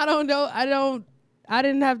 I don't know. I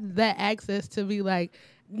didn't have that access to be like,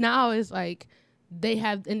 now it's like they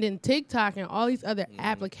have, and then TikTok and all these other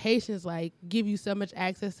applications like give you so much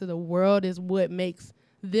access to the world is what makes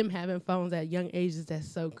them having phones at young ages that's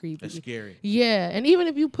so creepy. That's scary. Yeah, and even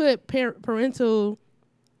if you put parental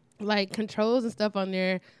like controls and stuff on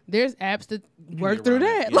there, there's apps that work through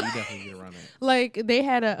that. Yeah, you definitely get around that. Like, they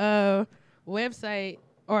had website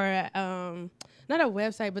or not a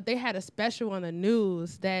website, but they had a special on the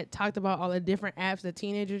news that talked about all the different apps that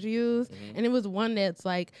teenagers use. And it was one that's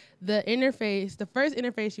like the interface, the first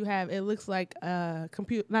interface you have, it looks like a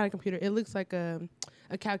computer, not a computer, it looks like a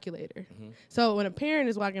calculator. So when a parent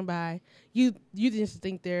is walking by, you just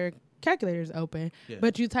think their calculator is open,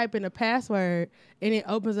 but you type in a password and it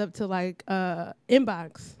opens up to like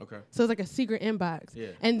inbox. Okay. So it's like a secret inbox. Yeah.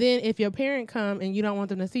 And then if your parent come and you don't want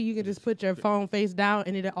them to see, you can just put your phone face down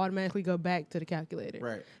and it'll automatically go back to the calculator.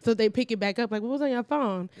 Right. So they pick it back up like, what was on your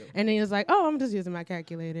phone? And then it's like, oh, I'm just using my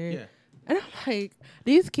calculator. Yeah. And I'm like,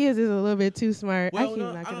 these kids is a little bit too smart. Well,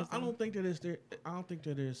 I don't think that is their. I don't think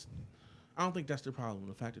that's the problem.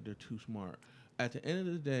 The fact that they're too smart. At the end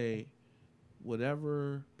of the day,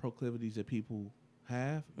 whatever proclivities that people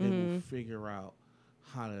have, they will figure out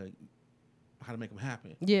how to make them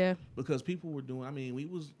happen. Yeah. Because people were doing. I mean, we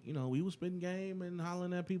was spitting game and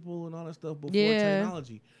hollering at people and all that stuff before Yeah.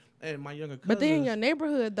 technology. And my younger cousins. But they in your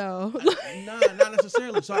neighborhood though. Not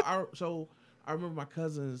necessarily. So I remember my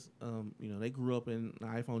cousins. They grew up in the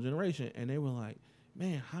iPhone generation, and they were like,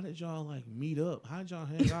 "Man, how did y'all like meet up? How did y'all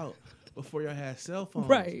hang out before y'all had cell phones?"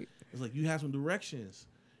 Right. It's like you had some directions,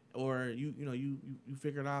 or you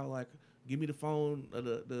figured out like, give me the phone of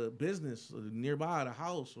the business nearby the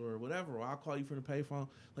house or whatever, or I'll call you from the payphone.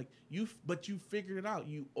 Like but you figured it out.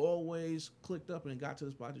 You always clicked up and got to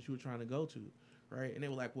the spot that you were trying to go to, right? And they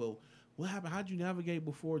were like, "Well, what happened? How'd you navigate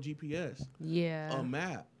before GPS?" Yeah. A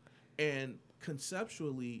map. And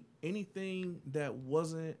conceptually, anything that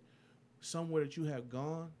wasn't somewhere that you have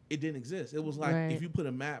gone, it didn't exist. It was like if you put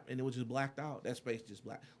a map and it was just blacked out, that space just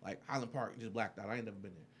black. Like Highland Park just blacked out. I ain't never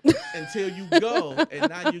been there. Until you go, and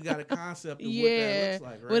now you got a concept of what that looks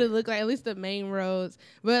like, right? What it look like, at least the main roads.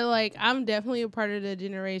 But like, I'm definitely a part of the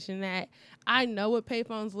generation that I know what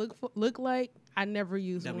payphones look like. I never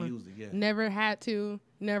used one. Never used it, yeah. Never had to.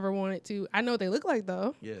 Never wanted to. I know what they look like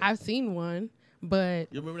though. Yeah. I've seen one, but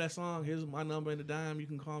You remember that song? Here's my number and the dime. You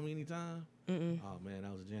can call me anytime. mm-mm. Oh man,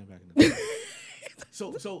 that was a jam back in the day.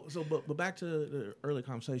 But back to the early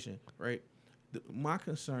conversation, right? My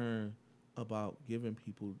concern about giving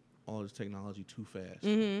people all this technology too fast,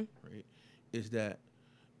 right, is that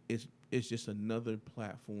it's just another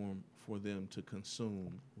platform for them to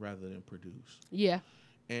consume rather than produce. Yeah.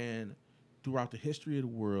 And throughout the history of the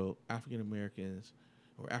world, African Americans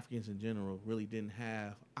or Africans in general really didn't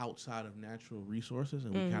have, outside of natural resources,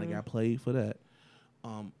 and we kind of got played for that,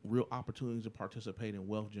 real opportunities to participate in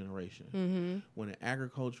wealth generation. When the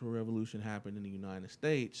agricultural revolution happened in the United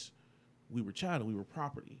States, we were chattel, we were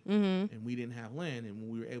property, and we didn't have land. And when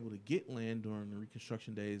we were able to get land during the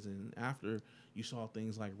Reconstruction days and after, you saw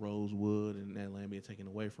things like Rosewood and that land being taken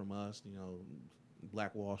away from us,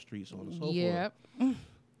 Black Wall Street, so on and so forth.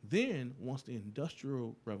 Then, once the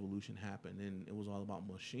Industrial Revolution happened, and it was all about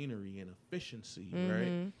machinery and efficiency,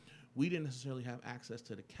 right? We didn't necessarily have access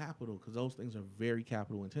to the capital because those things are very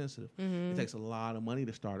capital intensive. It takes a lot of money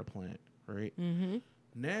to start a plant, right?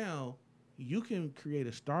 Now, you can create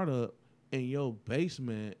a startup in your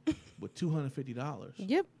basement with $250,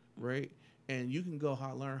 Yep. right? And you can go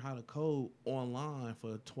learn how to code online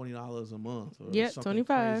for $20 a month or Yep, something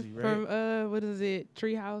 25 crazy, right? from what is it,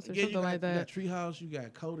 Treehouse or something like that. You got Treehouse, you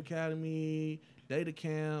got Code Academy, Data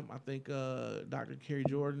Camp. I think Dr. Kerry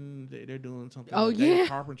Jordan, they're doing something. Oh, like yeah. Data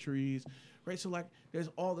Carpentries, right? So like, there's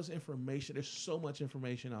all this information. There's so much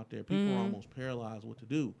information out there. People are almost paralyzed what to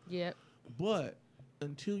do. Yep. But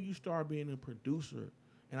until you start being a producer,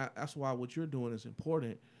 and that's why what you're doing is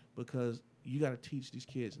important, because you got to teach these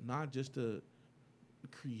kids not just to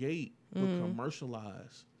create, but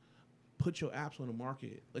commercialize. Put your apps on the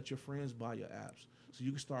market. Let your friends buy your apps so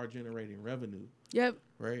you can start generating revenue. Yep.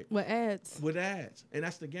 Right? With ads. With ads. And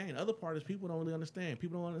that's the game. The other part is people don't really understand.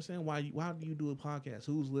 People don't understand why do you do a podcast?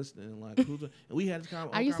 Who's listening? Like, and we had this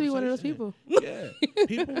conversation. I used to be one of those people. Yeah.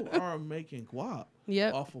 People are making guap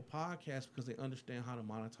off of podcasts because they understand how to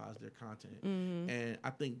monetize their content. And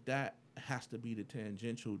I think that has to be the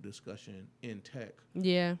tangential discussion in tech.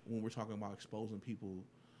 Yeah. When we're talking about exposing people.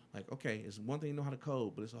 Like, okay, it's one thing to know how to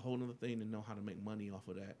code, but it's a whole other thing to know how to make money off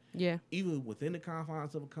of that. Yeah. Even within the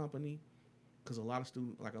confines of a company, because a lot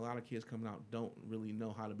of kids coming out don't really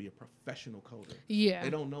know how to be a professional coder. Yeah. They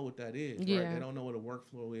don't know what that is, right? They don't know what a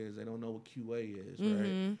workflow is. They don't know what QA is,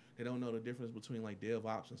 right? They don't know the difference between like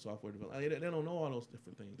DevOps and software development. They don't know all those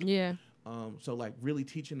different things. Yeah. So like really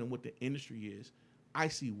teaching them what the industry is. I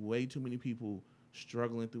see way too many people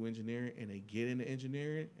struggling through engineering, and they get into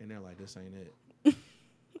engineering, and they're like, this ain't it.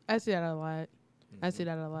 I see that a lot. I see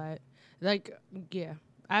that a lot. Like, yeah,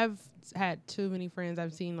 I've had too many friends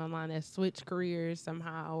I've seen online that switch careers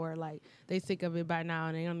somehow, or like they sick of it by now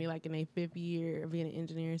and they only like in their 5th year of being an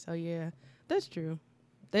engineer. So yeah, that's true.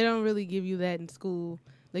 They don't really give you that in school.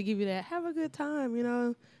 They give you that have a good time, you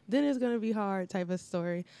know. Then it's gonna be hard type of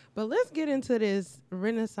story. But let's get into this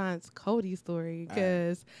Renaissance Cody story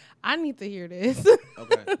because I need to hear this.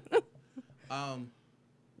 Okay.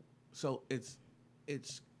 So it's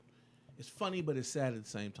funny, but it's sad at the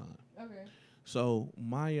same time. Okay. So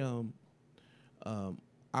my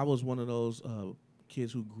I was one of those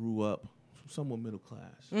kids who grew up somewhat middle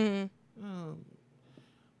class. Mm-hmm.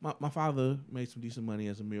 My father made some decent money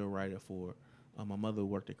as a meal writer for my mother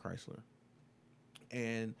worked at Chrysler,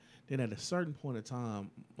 and then at a certain point in time,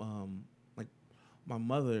 like my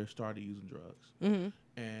mother started using drugs,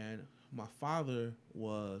 and my father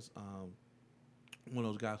was one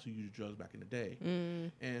of those guys who used drugs back in the day,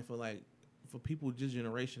 and for people this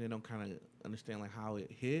generation, they don't kind of understand like how it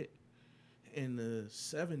hit. In the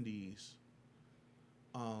 70s,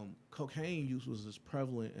 cocaine use was as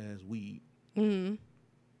prevalent as weed. Mm-hmm.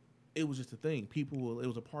 It was just a thing. It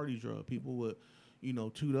was a party drug. People would,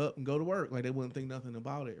 toot up and go to work. Like they wouldn't think nothing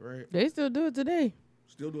about it, right? They still do it today.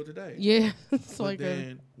 Still do it today. Yeah. But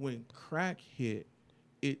then when crack hit,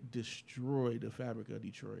 it destroyed the fabric of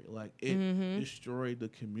Detroit. Like it destroyed the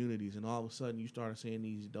communities, and all of a sudden you started seeing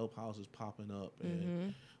these dope houses popping up,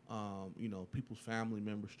 and people's family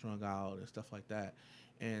members strung out and stuff like that.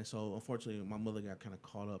 And so, unfortunately, my mother got kind of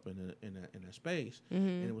caught up in that space,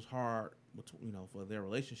 and it was hard, for their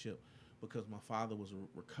relationship because my father was a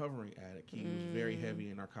recovering addict. He was very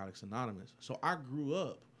heavy in Narcotics Anonymous. So I grew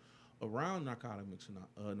up around Narcotics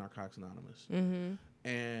Anonymous,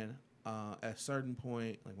 and at a certain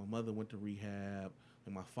point, like my mother went to rehab,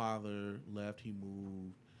 and my father left. He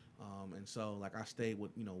moved, and so like I stayed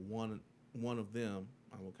with one of them.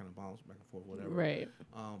 I would kind of bounce back and forth, whatever. Right.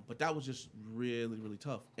 But that was just really, really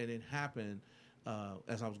tough. And it happened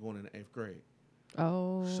as I was going into 8th grade.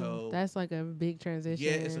 Oh, so that's like a big transition.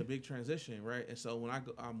 Yeah, it's a big transition, right? And so when I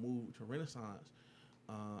moved to Renaissance,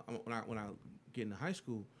 when I get into high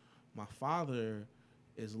school, my father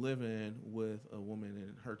is living with a woman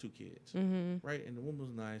and her 2 kids, right? And the woman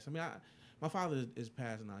was nice. I mean, my father is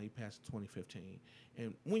passed now. He passed in 2015.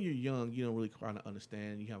 And when you're young, you don't really kind of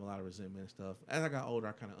understand. You have a lot of resentment and stuff. As I got older,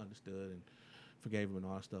 I kind of understood and forgave him and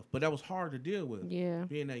all that stuff. But that was hard to deal with. Yeah.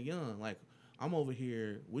 Being that young. Like, I'm over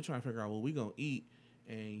here, we're trying to figure out what we going to eat.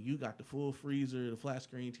 And you got the full freezer, the flat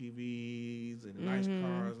screen TVs, and the nice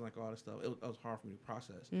cars, and like all that stuff. It was hard for me to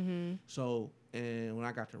process. So, and when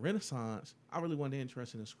I got to Renaissance, I really wasn't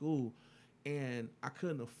interested in school. And I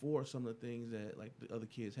couldn't afford some of the things that like the other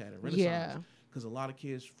kids had at Renaissance. Yeah. Because a lot of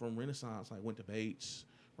kids from Renaissance like went to Bates,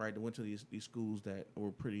 right? They went to these schools that were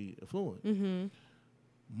pretty affluent.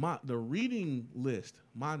 The reading list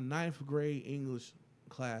my 9th grade English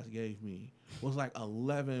class gave me was like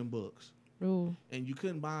 11 books. Ooh. And you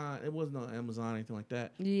couldn't buy, it wasn't on Amazon or anything like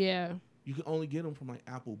that. Yeah. You could only get them from like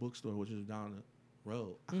Apple Bookstore, which is down the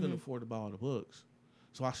road. I couldn't afford to buy all the books.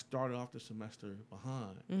 So I started off the semester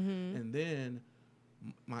behind. And then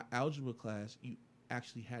my algebra class, you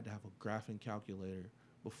actually had to have a graphing calculator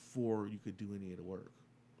before you could do any of the work.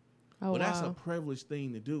 Oh, well, that's a privileged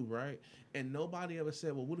thing to do, right? And nobody ever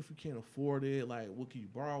said, well, what if you can't afford it? Like, what can you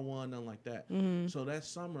borrow one? Nothing like that. So that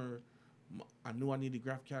summer, I knew I needed a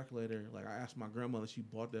graphic calculator. Like, I asked my grandmother, she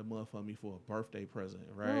bought that mug for me for a birthday present,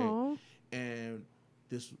 right? Aww. And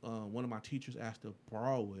this one of my teachers asked to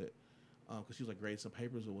borrow it because she was like grading some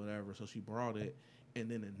papers or whatever. So she borrowed it, and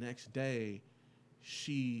then the next day,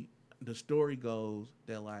 the story goes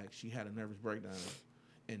that like she had a nervous breakdown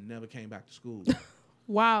and never came back to school.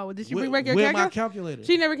 Wow, did she bring back your with my calculator?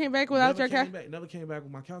 She never came back without your calculator. Never came back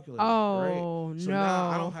with my calculator. Oh, right? no! So now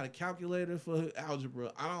I don't have a calculator for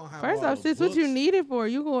algebra. I don't have. First off, sis, what you need it for?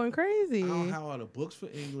 You going crazy? I don't have all the books for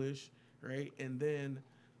English, right? And then,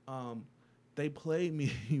 they played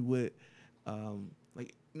me with,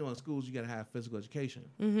 like in schools you gotta have physical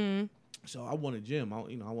education. So I wanted gym. I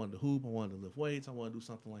wanted to hoop. I wanted to lift weights. I wanted to do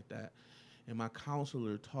something like that. And my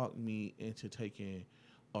counselor talked me into taking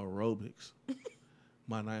aerobics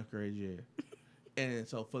my 9th grade year. And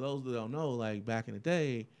so for those that don't know, like back in the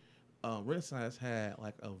day, Renaissance had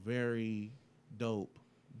like a very dope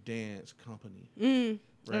dance company. Right?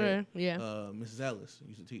 Okay. Yeah. Mrs. Ellis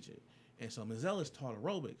used to teach it. And so Mrs. Ellis taught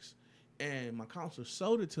aerobics. And my counselor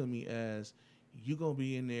sold it to me as, you going to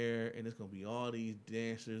be in there, and it's going to be all these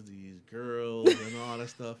dancers, these girls, and all that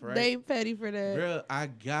stuff, right? They petty for that. Girl, I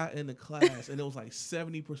got in the class, and it was like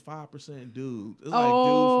 75% dudes. It was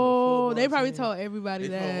oh, like dudes from the they probably team. told everybody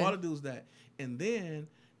They that. told all the dudes that. And then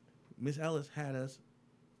Miss Ellis had us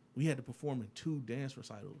we had to perform in 2 dance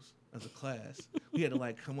recitals as a class. We had to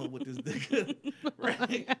like come up with this,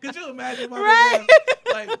 right? Could you imagine my Right.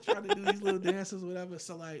 like trying to do these little dances, or whatever?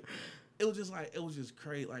 So like, it was just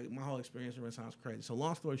crazy. Like my whole experience in Renaissance was crazy. So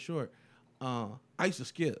long story short, I used to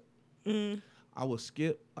skip. Mm. I would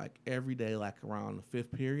skip like every day, like around the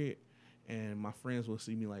 5th period, and my friends would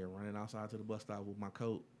see me like running outside to the bus stop with my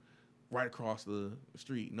coat right across the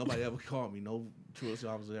street. Nobody ever called me. No truest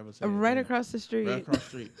officer ever said Right anything. across the street. Right across the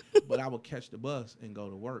street. But I would catch the bus and go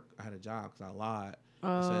to work. I had a job because I lied.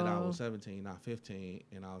 I said I was 17, not 15,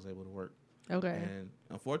 and I was able to work. Okay. And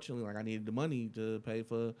unfortunately, like I needed the money to pay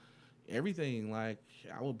for everything. Like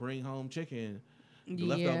I would bring home chicken, the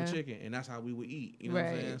leftover chicken, and that's how we would eat. You know what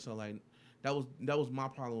I'm saying? So like that was my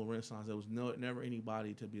problem with Renaissance. There was never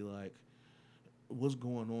anybody to be like, what's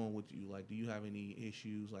going on with you? Like, do you have any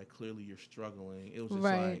issues? Like, clearly you're struggling. It was just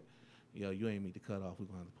like, yo, you ain't meet the cutoff. We're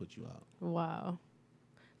going to have to put you out. Wow.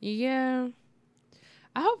 Yeah.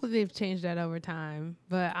 I hope they've changed that over time,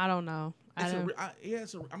 but I don't know.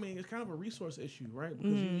 It's kind of a resource issue, right?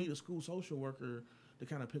 Because you need a school social worker to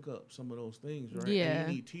kind of pick up some of those things, right? Yeah. And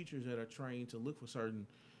you need teachers that are trained to look for certain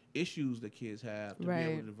issues that kids have to be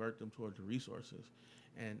able to divert them toward the resources.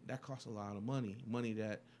 And that costs a lot of money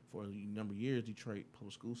that for a number of years Detroit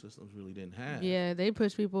public school systems really didn't have. Yeah, they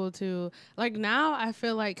push people to, like, now I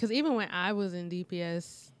feel like, because even when I was in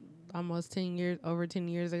DPS almost over 10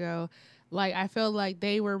 years ago, like, I felt like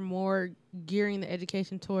they were more gearing the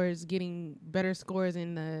education towards getting better scores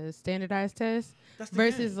in the standardized tests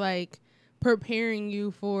versus like preparing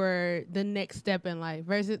you for the next step in life,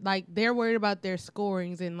 versus like they're worried about their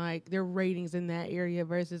scorings and like their ratings in that area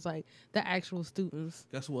versus like the actual students.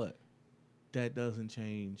 Guess what? That doesn't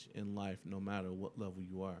change in life no matter what level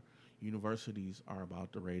you are. Universities are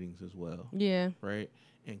about the ratings as well. Yeah. Right?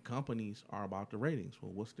 And companies are about the ratings.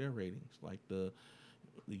 Well, what's their ratings? Like the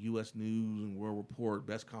U.S. News and World Report,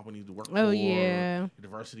 best companies to work for. Oh, yeah.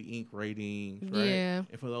 Diversity Inc. ratings, right? Yeah.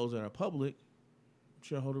 And for those that are public,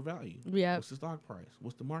 shareholder value. Yeah. What's the stock price?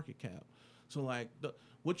 What's the market cap? So, like,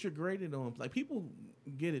 what you're graded on, like, people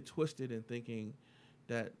get it twisted in thinking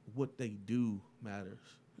that what they do matters.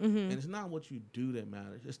 Mm-hmm. And it's not what you do that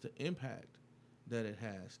matters. It's the impact that it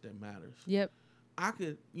has that matters. Yep. I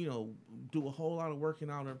could, do a whole lot of working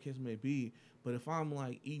out, whatever the case may be, but if I'm,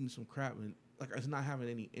 like, eating some crap and, like, it's not having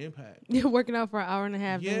any impact. You're working out for an hour and a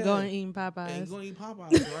half and going eating Popeyes. And going to eat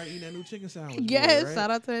Popeyes, right? Eating that new chicken sandwich. Yes, right?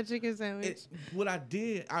 shout out to that chicken sandwich. What I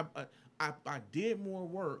did, I did more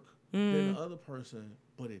work than the other person,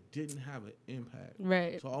 but it didn't have an impact.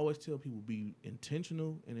 Right. So I always tell people, be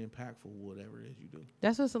intentional and impactful with whatever it is you do.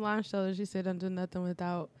 That's what Solange told us. She said, don't do nothing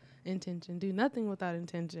without intention. Do nothing without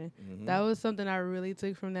intention. Mm-hmm. That was something I really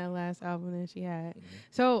took from that last album that she had.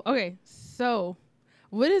 Mm-hmm. So,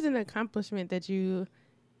 what is an accomplishment that you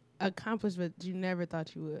accomplished but you never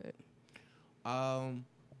thought you would? I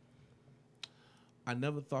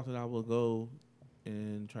never thought that I would go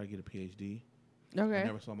and try to get a PhD. Okay. I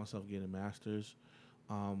never saw myself getting a master's.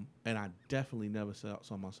 And I definitely never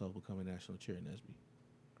saw myself becoming national chair in SB.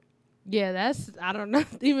 Yeah, I don't know.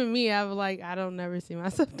 Even me, I don't never see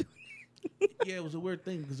myself doing it. Yeah, it was a weird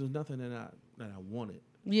thing because there was nothing that I wanted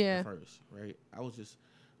at first, right? I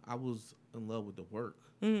was in love with the work.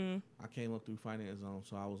 Mm-hmm. I came up through finance zone,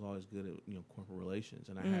 so I was always good at corporate relations,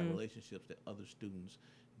 and I had relationships that other students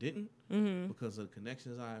didn't because of the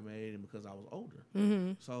connections I had made and because I was older.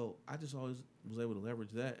 Mm-hmm. So I just always was able to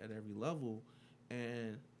leverage that at every level,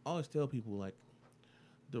 and I always tell people, like,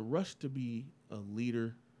 the rush to be a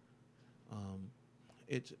leader,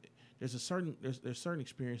 there's certain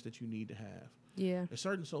experience that you need to have. Yeah. A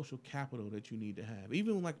certain social capital that you need to have.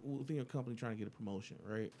 Even like within your company trying to get a promotion,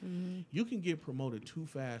 right? Mm-hmm. You can get promoted too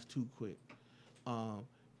fast, too quick.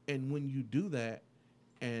 And when you do that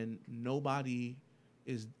and nobody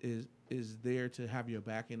is there to have your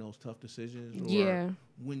back in those tough decisions, or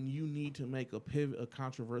when you need to make a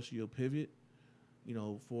controversial pivot,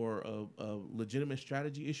 for a legitimate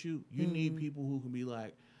strategy issue, you need people who can be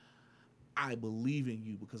like, I believe in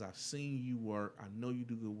you because I've seen you work. I know you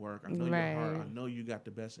do good work. I know your heart. I know you got the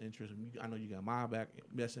best interest. I know you got my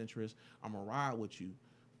best interest. I'm gonna ride with you.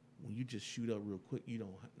 When you just shoot up real quick, you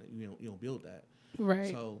don't build that. Right.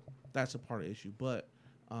 So that's a part of the issue. But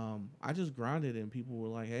I just grinded, and people were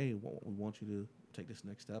like, "Hey, we want you to take this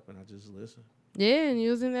next step," and I just listened. Yeah, and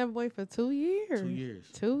you was in that boy for 2 years. 2 years.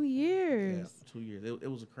 2 years. Yeah, 2 years. It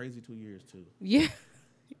was a crazy 2 years too. Yeah.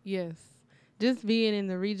 Yes. Just being in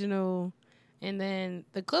the regional. And then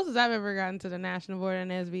the closest I've ever gotten to the national board in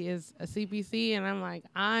SB is a CPC, and I'm like,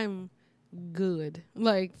 I'm good.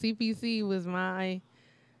 Like, CPC was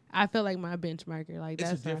I feel like my benchmarker. Like It's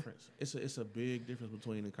that's a difference. It's a big difference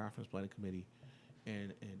between the conference planning committee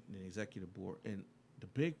and the executive board. And the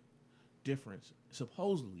big difference,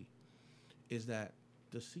 supposedly, is that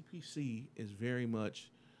the CPC is very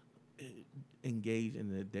much engaged in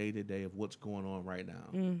the day-to-day of what's going on right now.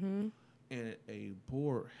 Mm-hmm. And a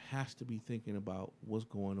board has to be thinking about what's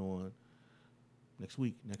going on next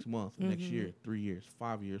week, next month, next year, 3 years,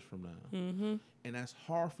 5 years from now. Mm-hmm. And that's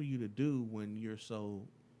hard for you to do when you're so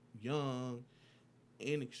young,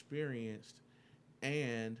 inexperienced,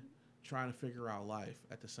 and trying to figure out life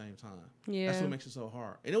at the same time. Yeah. That's what makes it so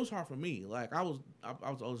hard. And it was hard for me. Like I was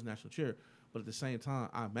the oldest national chair, but at the same time,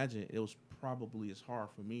 I imagine it was probably as hard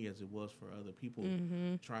for me as it was for other people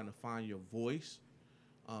trying to find your voice.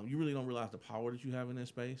 You really don't realize the power that you have in that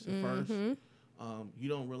space at first. You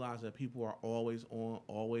don't realize that people are always on,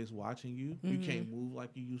 always watching you. You can't move like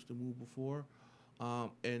you used to move before.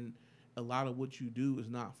 And a lot of what you do is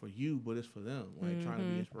not for you, but it's for them, like trying to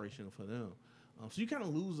be inspirational for them. So you kind of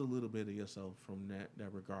lose a little bit of yourself from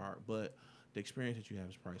that regard, but the experience that you have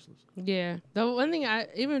is priceless. Yeah. The one thing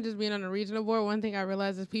even just being on a regional board, one thing I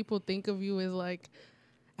realized is people think of you as like,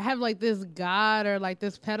 I have like this god or like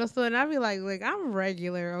this pedestal, and I'd be like I'm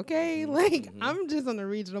regular, okay? Like I'm just on the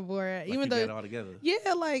regional board, Like even you though got it all together.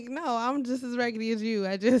 yeah, like no, I'm just as raggedy as you.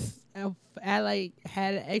 I like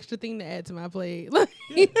had an extra thing to add to my plate. Like,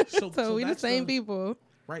 Yeah. So we the that's same people,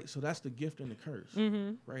 right? So that's the gift and the curse,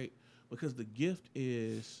 right? Because the gift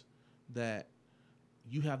is that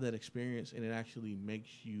you have that experience, and it actually makes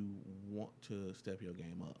you want to step your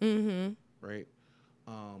game up, right?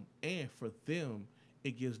 And for them,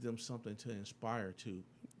 it gives them something to inspire to.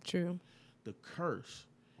 True. The curse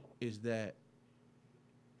is that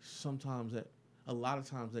a lot of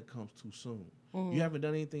times that comes too soon. You haven't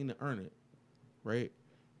done anything to earn it, right?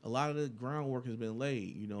 A lot of the groundwork has been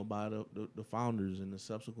laid, by the founders and the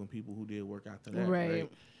subsequent people who did work after that,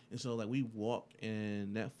 right? And so, like, we walked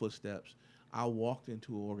in that footsteps. I walked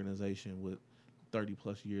into an organization with 30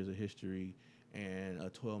 plus years of history and a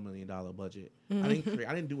 $12 million budget. I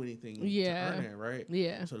didn't do anything to earn that, right?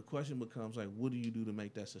 Yeah. So the question becomes, like, what do you do to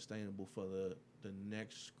make that sustainable for the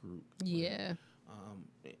next group? Yeah.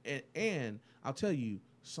 Right? And I'll tell you,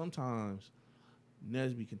 sometimes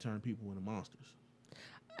Nesby can turn people into monsters.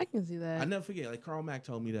 I can see that. I never forget, like, Carl Mack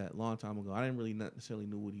told me that a long time ago. I didn't really not necessarily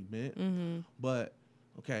know what he meant, but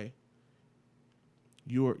okay,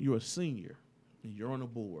 you're a senior, and you're on a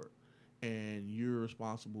board, and you're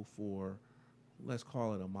responsible for, let's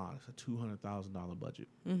call it a $200,000 budget.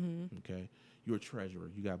 Okay, you're a treasurer,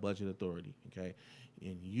 you got budget authority. Okay,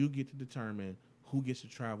 and you get to determine who gets to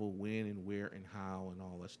travel, when, and where, and how, and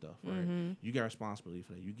all that stuff. Right? You got responsibility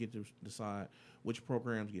for that. You get to decide which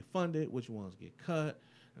programs get funded, which ones get cut.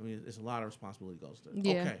 I mean, it's a lot of responsibility goes there.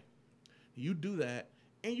 Yeah. Okay, you do that,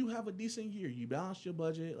 and you have a decent year. You balance your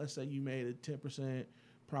budget. Let's say you made a 10%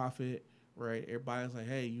 profit, right? Everybody's like,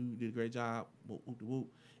 hey, you did a great job, whoop, whoop, whoop.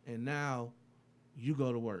 And now you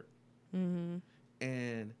go to work.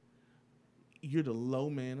 And you're the low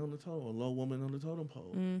man on the totem, or low woman on the totem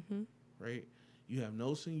pole, right? You have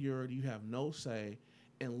no seniority, you have no say,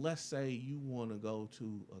 and let's say you want to go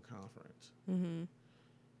to a conference.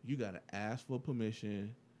 You got to ask for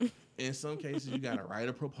permission. In some cases, you got to write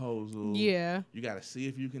a proposal. Yeah. You got to see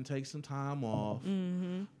if you can take some time off.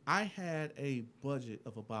 I had a budget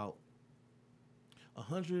of about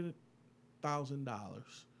 $100,000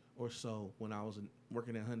 or so when I was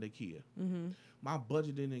working at Hyundai Kia. My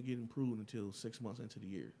budget didn't get improved until 6 months into the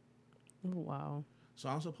year. Wow. So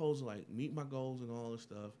I'm supposed to, like, meet my goals and all this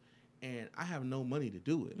stuff, and I have no money to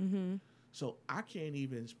do it. So I can't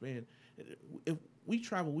even spend. If we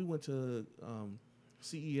traveled, we went to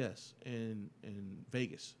CES in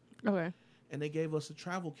Vegas. Okay. And they gave us a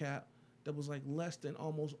travel cap that was like less than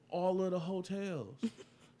almost all of the hotels.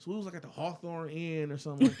 So we was like at the Hawthorne Inn or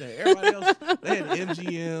something like that. Everybody else, they had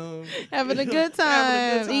MGM. Having a good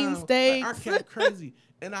time, eating steaks. Like, our cap crazy.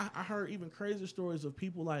 And I heard even crazier stories of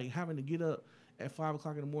people like having to get up at 5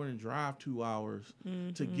 o'clock in the morning and drive 2 hours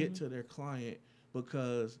to get to their client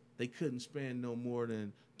because they couldn't spend no more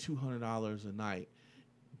than $200 a night.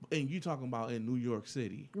 And you talking about in New York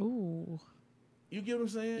City. Ooh. You get what I'm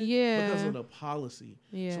saying? Yeah. Because of the policy.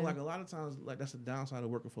 Yeah. So, like, a lot of times, like, that's the downside of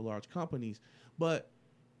working for large companies. But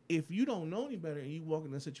if you don't know any better and you walk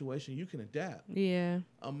in a situation, you can adapt. Yeah.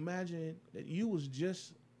 Imagine that you was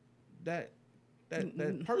just that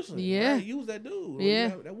person. Yeah. Right? You was that dude. Or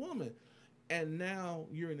Yeah. that woman. And now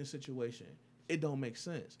you're in a situation. It don't make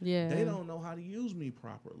sense. Yeah. They don't know how to use me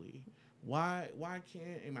properly. Why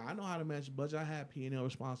can't, I know how to manage budget. I had P&L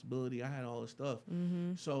responsibility. I had all this stuff.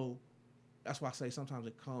 So that's why I say sometimes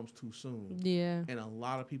it comes too soon. Yeah. And a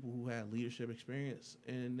lot of people who had leadership experience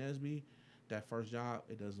in NSBE, that first job,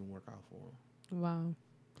 it doesn't work out for them. Wow.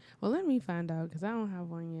 Well, let me find out because I don't have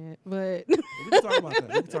one yet. But We can talk about that.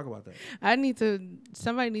 We can talk about that.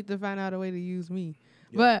 Somebody needs to find out a way to use me.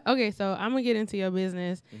 Yeah. But okay, so I'm gonna get into your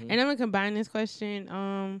business, Mhm. and I'm gonna combine this question.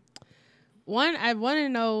 One, I want to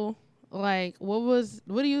know, like, what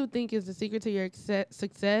do you think is the secret to your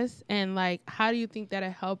success, and like, how do you think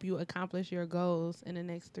that'll help you accomplish your goals in the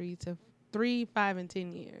next 3, 5, and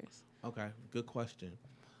 10 years? Okay, good question.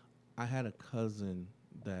 I had a cousin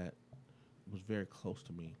that was very close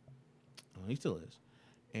to me. He still is.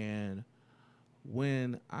 And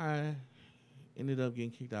when I ended up getting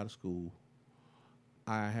kicked out of school,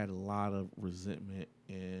 I had a lot of resentment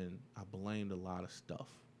and I blamed a lot of stuff.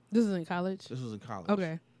 This is in college. This was in college.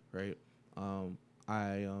 Okay. Right.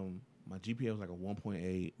 My GPA was like a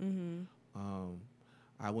 1.8. Mm-hmm.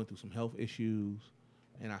 I went through some health issues,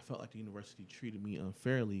 and I felt like the university treated me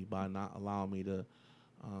unfairly by not allowing me to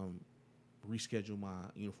reschedule my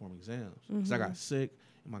uniform exams. Because I got sick,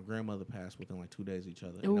 and my grandmother passed within like 2 days of each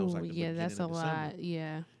other. And that was like the yeah, that's a beginning of December. lot.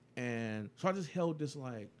 Yeah. And so I just held this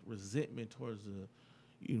like resentment towards the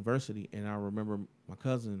university. And I remember my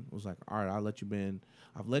cousin was like, all right, I've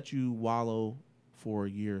let you wallow for a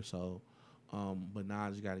year or so. But now I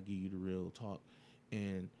just got to give you the real talk.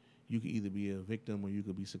 And you could either be a victim or you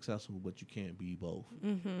could be successful, but you can't be both.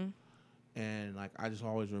 Mm-hmm. And like, I just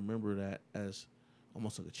always remember that as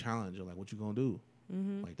almost like a challenge of like, what you gonna do?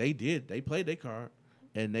 Mm-hmm. Like they played their card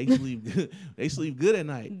and they sleep good. They sleep good at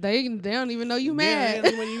night. They don't even know you Yeah, mad.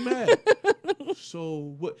 they don't even know you mad.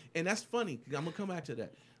 So what? And that's funny. I'm gonna come back to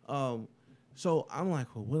that. So I'm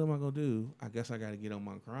like, well, what am I gonna do? I guess I got to get on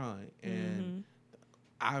my grind. And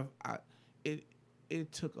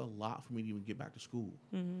it took a lot for me to even get back to school.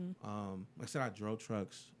 Mm-hmm. Like I said, I drove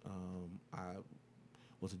trucks. I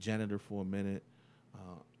was a janitor for a minute.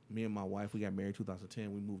 Me and my wife, we got married in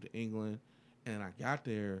 2010. We moved to England. And I got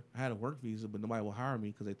there. I had a work visa, but nobody would hire me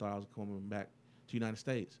because they thought I was coming back to the United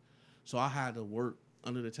States. So I had to work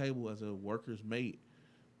under the table as a worker's mate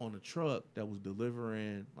on a truck that was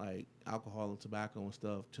delivering like alcohol and tobacco and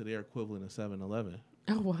stuff to their equivalent of 7-Eleven.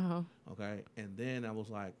 Oh, wow. Okay. And then I was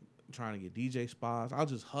like trying to get DJ spots. I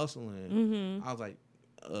was just hustling. Mm-hmm. I was like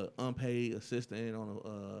unpaid assistant on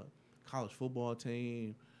a college football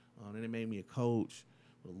team. Then they made me a coach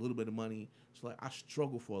with a little bit of money. So like I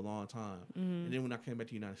struggled for a long time. Mm-hmm. And then when I came back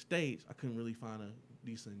to the United States, I couldn't really find a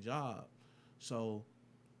decent job. So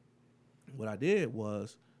what I did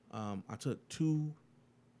was I took 2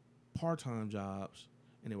 part-time jobs,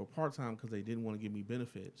 and they were part-time because they didn't want to give me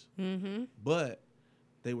benefits. Mm-hmm. But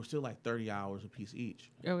they were still like 30 hours a piece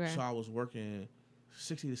each. Okay. So I was working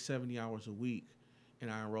 60 to 70 hours a week,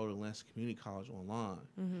 and I enrolled at Lansing Community College online,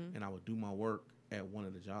 Mm-hmm. and I would do my work at one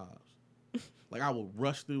of the jobs. Like I would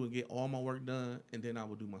rush through and get all my work done, and then I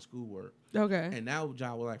would do my schoolwork. Okay. And that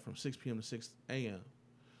job was like from 6 p.m. to 6 a.m.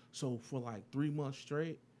 So for like 3 months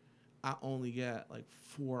straight, I only got like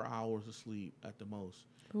 4 hours of sleep at the most.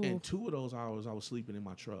 Ooh. And 2 of those hours I was sleeping in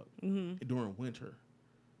my truck Mm-hmm. during winter.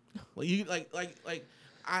 Like you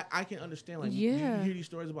I can understand like you Yeah. hear these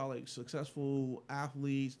stories about like successful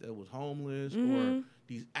athletes that was homeless Mm-hmm. or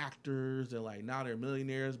these actors that like now they're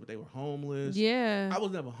millionaires but they were homeless. Yeah. I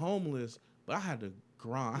was never homeless, but I had to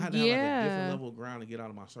grind. I had to have like a different level of grind to get out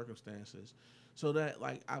of my circumstances. So that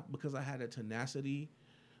like because I had that tenacity,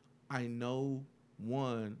 I know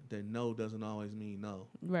one that no doesn't always mean no.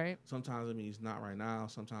 Right. Sometimes it means not right now.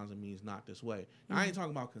 Sometimes it means not this way. Now, I ain't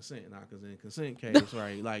talking about consent now, because in consent case,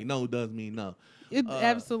 right, like no does mean no. It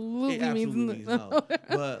absolutely, means no.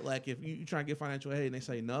 But like if you try to get financial aid and they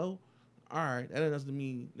say no, all right, that doesn't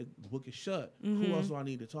mean the book is shut. Mm-hmm. Who else do I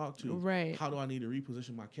need to talk to? Right. How do I need to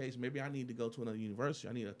reposition my case? Maybe I need to go to another university.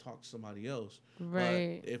 I need to talk to somebody else.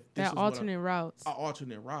 Right. If this That is alternate routes. an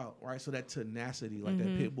alternate route, right? So that tenacity, like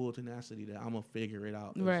that pit bull tenacity, that I'm gonna figure it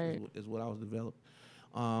out, is what I was developed.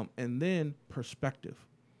 And then perspective,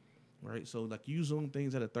 right? So like you zoom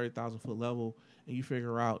things at a 30,000 foot level, and you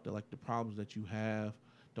figure out that like the problems that you have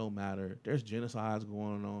don't matter. There's genocides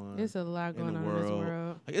going on. There's a lot going on in this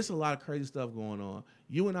world. Like it's a lot of crazy stuff going on.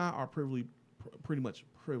 You and I are pretty much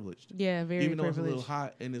privileged. Yeah, very Even though it's a privileged. little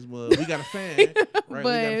hot in this mud, we got a fan, right? But We got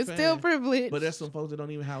a it's fan. still privileged. But there's some folks that don't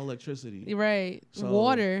even have electricity. Right. So-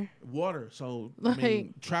 Water. So Like- I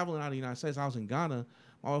mean, traveling out of the United States, I was in Ghana.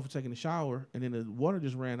 My wife was taking a shower, and then the water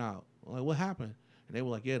just ran out. I'm like, what happened? And they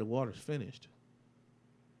were like, yeah, the water's finished.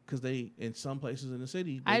 Because they, in some places in the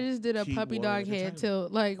city, I they just did a keep puppy water dog head entertainment.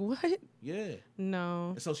 tilt. Like, what? Yeah. No.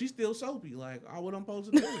 And so she's still soapy. Like, what I'm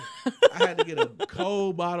supposed to do? I had to get a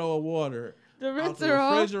cold bottle of water The out the rinser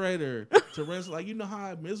off. refrigerator to rinse. Like, you know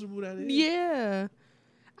how miserable that is? Yeah.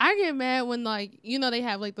 I get mad when, like, you know, they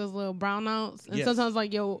have like those little brownouts, and Yes. sometimes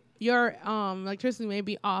like your electricity may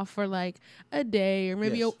be off for like a day, or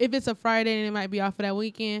maybe Yes. if it's a Friday and it might be off for that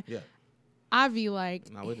weekend. Yeah. I be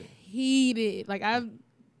like No, it is. heated. Like I'm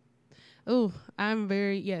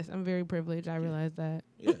very privileged. I realize that.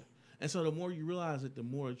 Yeah. And so the more you realize it, the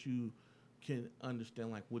more that you can understand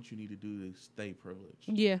like what you need to do to stay privileged.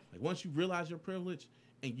 Yeah. Like once you realize your privilege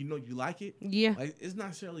and you know you like it, Yeah. like it's not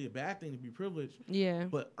necessarily a bad thing to be privileged, Yeah.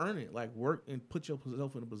 but earn it. Like work and put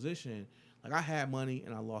yourself in a position. Like I had money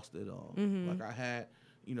and I lost it all. Mhm. Like I had,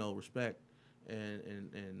 respect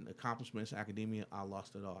and accomplishments, academia, I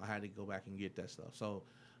lost it all. I had to go back and get that stuff. So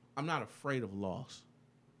I'm not afraid of loss.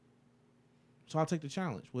 So I'll take the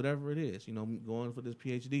challenge, whatever it is. Going for this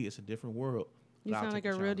PhD, it's a different world. You but I'll sound take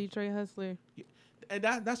like the a real challenge. Detroit hustler. And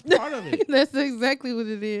that's part of it. That's exactly what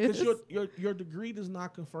it is. Because your degree does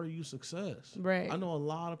not confer you success. Right. I know a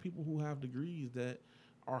lot of people who have degrees that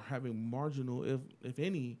are having marginal, if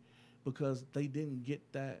any, because they didn't get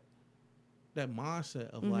that mindset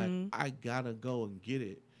of like, I gotta go and get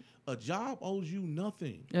it. A job owes you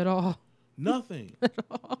nothing. At all. Nothing.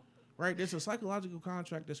 Right? There's a psychological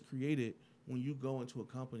contract that's created when you go into a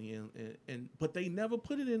company and but they never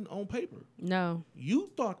put it on paper. No. You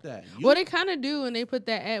thought that. What they kind of do when they put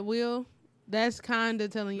that at will, that's kind of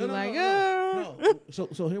telling you no.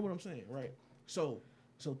 So hear what I'm saying, right? So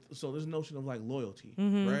this notion of like loyalty,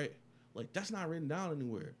 right? Like that's not written down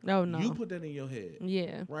anywhere. No. You put that in your head.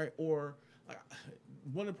 Yeah. Right? Or like,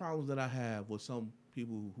 one of the problems that I have with some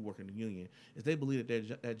people who work in the union is they believe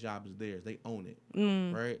that that job is theirs. They own it.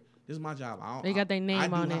 Right? This is my job. They got their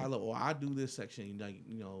name on it. Or I do this section. Like,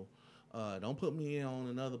 don't put me on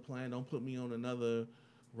another plan. Don't put me on another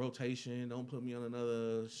rotation. Don't put me on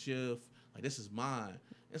another shift. Like, this is mine.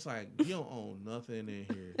 It's like, you don't own nothing in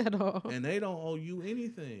here. At all. And they don't owe you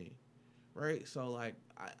anything. Right? So, like,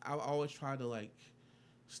 I always try to, like,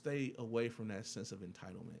 stay away from that sense of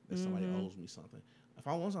entitlement that somebody owes me something. If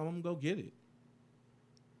I want something, I'm going to go get it.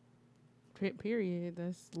 Period.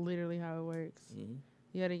 That's literally how it works. Mm-hmm.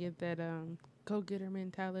 You got to get that go-getter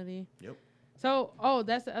mentality. Yep. So,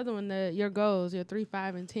 that's the other one, your goals, your 3,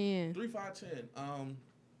 5, and 10. 3, 5, 10.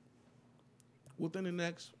 Within the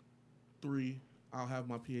next 3, I'll have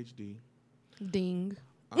my PhD. Ding.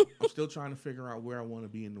 I'm still trying to figure out where I want to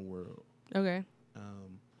be in the world. Okay.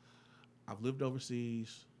 I've lived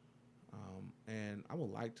overseas, and I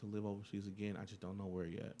would like to live overseas again. I just don't know where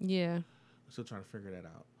yet. Yeah. I'm still trying to figure that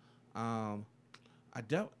out.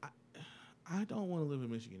 I don't want to live in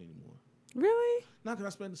Michigan anymore. Really? Not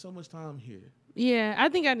because I spend so much time here. Yeah, I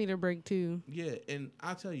think I need a break too. Yeah, and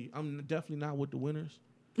I'll tell you, I'm definitely not with the winners.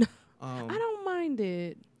 I don't mind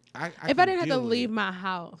it. If if I didn't have to leave my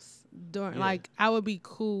house during, like, I would be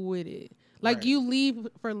cool with it. Like, Right. you leave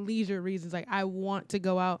for leisure reasons. Like, I want to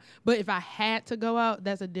go out, but if I had to go out,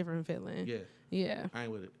 that's a different feeling. Yeah, Yeah. I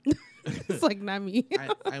ain't with it. It's like not me.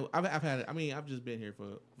 I've had it. I mean, I've just been here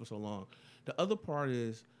for so long. The other part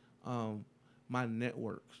is my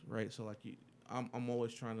networks, right? So like, I'm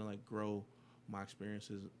always trying to like grow my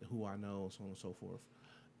experiences, who I know, so on and so forth.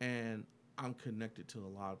 And I'm connected to a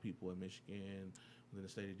lot of people in Michigan, within the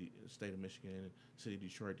state of Michigan, city of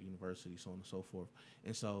Detroit, the university, so on and so forth.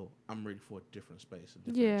 And so I'm ready for a different space, a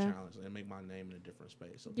different challenge, and make my name in a different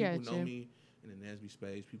space. So people know me in the NSBE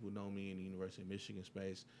space, people know me in the University of Michigan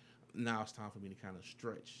space. Now it's time for me to kind of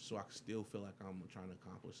stretch so I can still feel like I'm trying to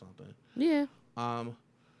accomplish something. Yeah.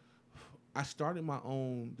 I started my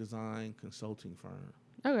own design consulting firm.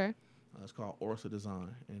 Okay. It's called Orsa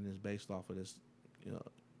Design, and it's based off of this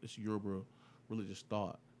Yoruba religious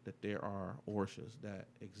thought that there are Orshas that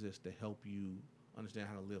exist to help you understand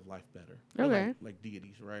how to live life better. Okay. Like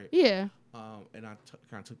deities, right? Yeah. And I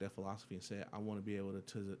kind of took that philosophy and said I want to be able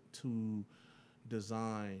to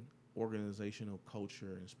design organizational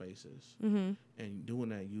culture and spaces, and doing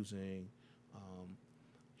that using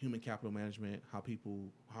human capital management, how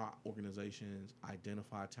organizations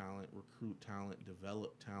identify talent, recruit talent,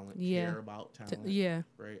 develop talent, care about talent,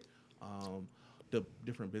 right? The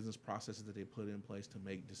different business processes that they put in place to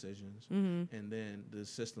make decisions, and then the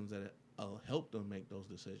systems that help them make those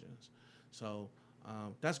decisions. So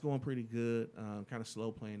that's going pretty good. Kind of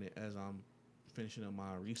slow playing it as I'm finishing up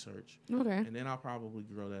my research. Okay. And then I'll probably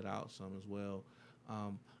grow that out some as well. I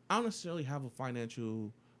don't necessarily have a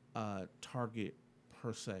financial target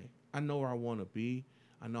per se. I know where I want to be.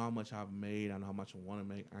 I know how much I've made. I know how much I want to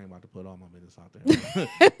make. I ain't about to put all my business out there.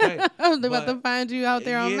 Right? I'm about to find you out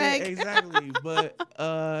there on Mac. Exactly. But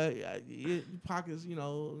pockets,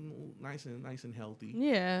 nice and healthy.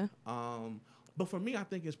 Yeah. But for me, I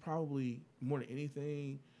think it's probably more than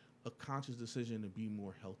anything a conscious decision to be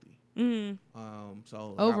more healthy. Mm.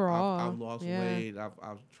 So Overall, I've lost weight.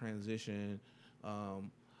 I've transitioned.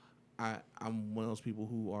 I'm one of those people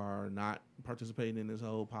who are not participating in this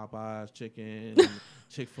whole Popeyes chicken,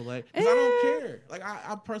 Chick-fil-A, because I don't care. Like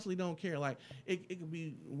I personally don't care. Like it could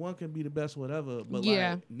be, one could be the best, whatever, but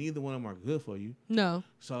Yeah. like neither one of them are good for you. No.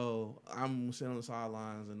 So I'm sitting on the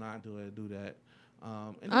sidelines and not do that.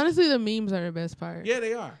 And Honestly, the memes are the best part. yeah,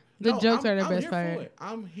 they are. The jokes are the I'm best here part. For it.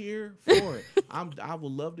 I'm here for it. I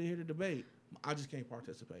would love to hear the debate. I just can't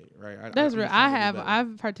participate, right? That's I'm real. just trying to do I've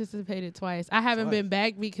better. participated twice. I haven't been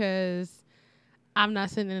back because I'm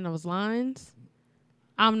not sitting in those lines.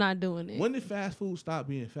 I'm not doing it. When did fast food stop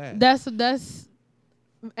being fast? That's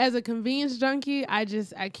as a convenience junkie, I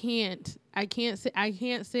can't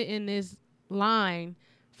sit in this line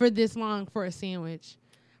for this long for a sandwich,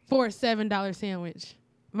 for a $7 sandwich.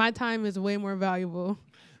 My time is way more valuable.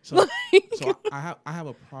 So I have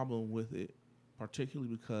a problem with it,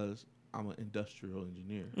 particularly because I'm an industrial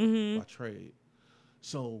engineer by trade.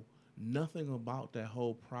 So nothing about that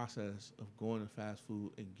whole process of going to fast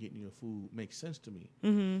food and getting your food makes sense to me.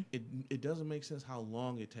 It doesn't make sense how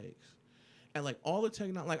long it takes. And like all the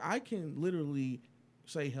technology, like I can literally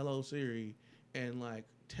say hello Siri and like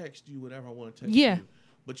text you whatever I want to text you.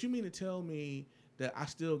 But you mean to tell me that I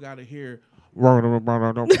still got to hear like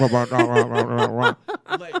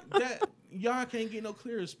that? Y'all can't get no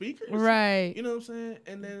clearer speakers, Right? You know what I'm saying?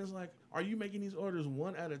 And then it's like, are you making these orders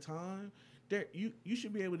one at a time? There, you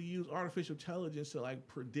should be able to use artificial intelligence to like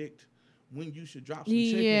predict when you should drop some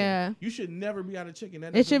chicken. Yeah. You should never be out of chicken.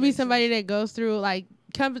 It should be somebody that goes through like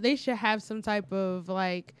they should have some type of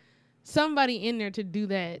like somebody in there to do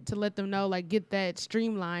that, to let them know, like get that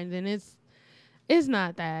streamlined. And it's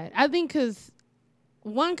not that. I think because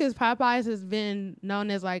Popeyes has been known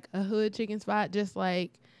as like a hood chicken spot, just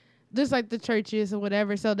like the churches or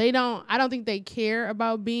whatever. So I don't think they care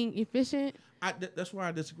about being efficient. That's where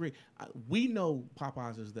I disagree. We know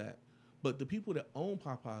Popeyes is that, but the people that own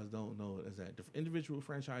Popeyes don't know it as that. The individual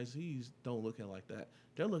franchisees don't look at it like that.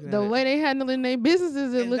 They're looking at the it way they handling their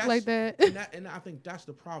businesses. It look like that. and I think that's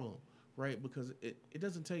the problem, right? Because it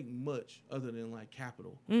doesn't take much other than like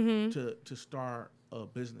capital to start a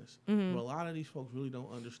business. But a lot of these folks really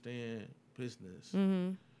don't understand business,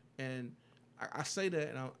 and I say that,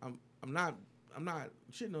 and I'm not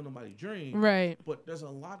shitting on nobody's dream, Right? But there's a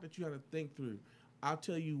lot that you got to think through. I'll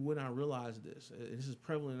tell you when I realized this. This is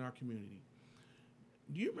prevalent in our community.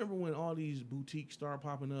 Do you remember when all these boutiques started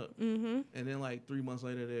popping up, and then like 3 months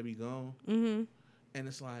later they'd be gone? And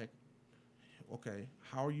it's like, okay,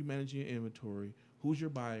 how are you managing your inventory? Who's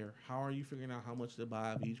your buyer? How are you figuring out how much to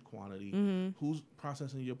buy of each quantity? Who's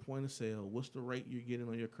processing your point of sale? What's the rate you're getting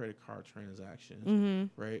on your credit card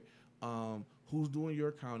transactions? Right? Who's doing your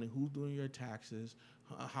accounting? Who's doing your taxes?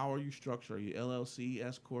 How are you structured? Are you LLC,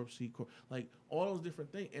 S Corp, C Corp? Like all those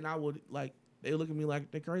different things. And I would like, they look at me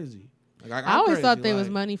like they're crazy. Like, I always thought they was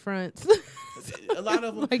money fronts. A lot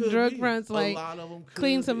of them like could drug be. fronts, like a lot of them could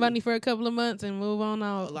clean some be. money for a couple of months and move on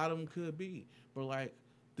out. A lot of them could be. But like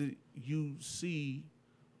you see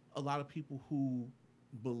a lot of people who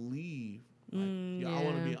believe like, I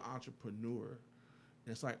want to be an entrepreneur.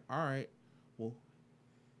 And it's like, all right, well,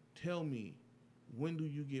 tell me, when do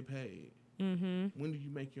you get paid? When do you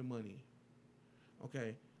make your money?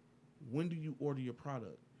 Okay, when do you order your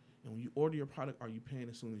product? And when you order your product, are you paying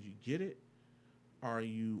as soon as you get it? Are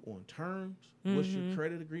you on terms? What's your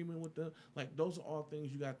credit agreement with them? Like, those are all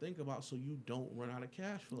things you got to think about so you don't run out of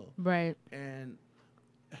cash flow. Right. And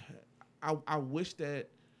I wish that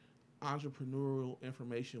entrepreneurial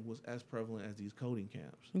information was as prevalent as these coding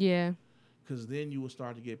camps. Yeah. Because then you would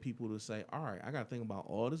start to get people to say, all right, I got to think about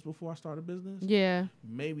all this before I start a business. Yeah.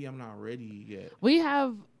 Maybe I'm not ready yet. We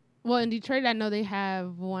have, well, in Detroit, I know they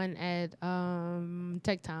have one at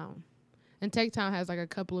Tech Town. And Tech Town has like a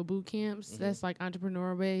couple of boot camps that's like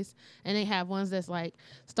entrepreneurial based. And they have ones that's like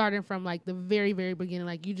starting from like the very, very beginning.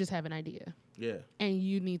 Like you just have an idea. Yeah. And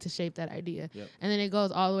you need to shape that idea. Yep. And then it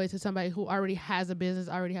goes all the way to somebody who already has a business,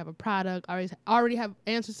 already have a product, already have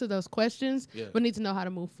answers to those questions, but need to know how to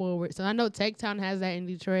move forward. So I know Tech Town has that in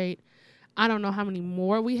Detroit. I don't know how many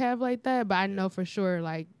more we have like that, but I know for sure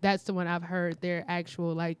like that's the one I've heard their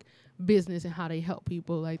actual like business and how they help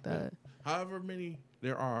people like that. However many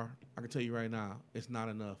there are, I can tell you right now, it's not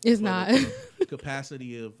enough. It's not. The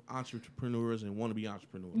capacity of entrepreneurs and want to be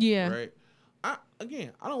entrepreneurs. Yeah. Right. I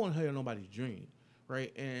don't want to hear nobody's dream.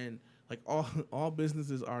 Right. And like all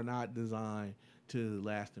businesses are not designed to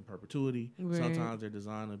last in perpetuity. Right. Sometimes they're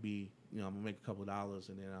designed to be, I'm gonna make a couple of dollars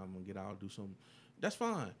and then I'm gonna get out and do some That's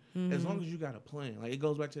fine. As long as you got a plan. Like, it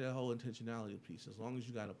goes back to that whole intentionality piece. As long as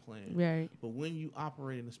you got a plan. Right. But when you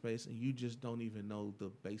operate in a space and you just don't even know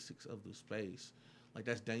the basics of the space, like,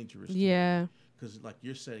 that's dangerous. Yeah. Because, like,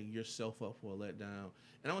 you're setting yourself up for a letdown.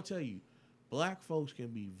 And I'm going to tell you, black folks can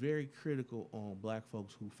be very critical on black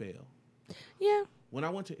folks who fail. Yeah. When I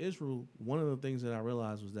went to Israel, one of the things that I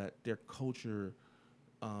realized was that their culture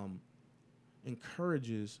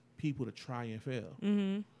encourages people to try and fail.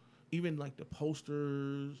 Mm-hmm. Even like the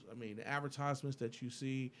posters, the advertisements that you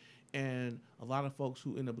see, and a lot of folks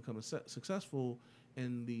who end up becoming successful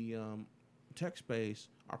in the tech space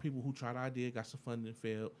are people who tried the idea, got some funding,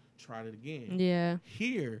 failed, tried it again. Yeah.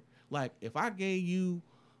 Here, like, if I gave you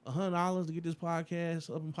 $100 to get this podcast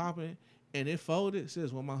up and popping, and it folded, it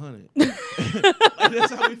says, well, my 100. Like,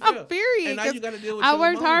 that's how we feel. Period. And now you got to deal with I your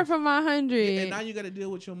worked mom. hard for my 100. And now you got to deal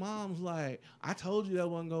with your mom's like, I told you that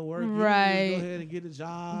wasn't going to work. Right. You just go ahead and get a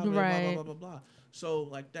job. And right. blah, blah, blah, blah, blah. So,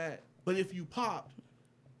 like that. But if you popped,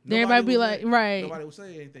 everybody be like, right. Nobody would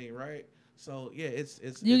say anything, right? So, yeah, it's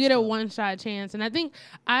you get tough. a one-shot chance. And I think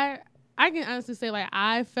I can honestly say, like,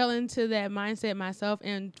 I fell into that mindset myself,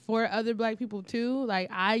 and for other black people too.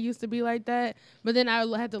 Like, I used to be like that, but then I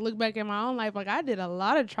had to look back at my own life. Like, I did a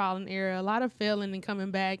lot of trial and error, a lot of failing and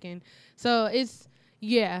coming back, and so it's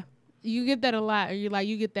you get that a lot. Or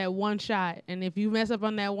you get that one shot, and if you mess up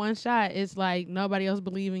on that one shot, it's like nobody else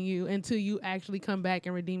believe in you until you actually come back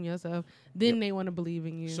and redeem yourself. Then they want to believe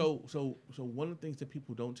in you. So one of the things that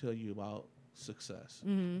people don't tell you about success,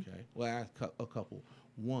 okay? Well, I have a couple.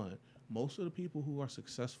 One. Most of the people who are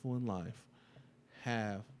successful in life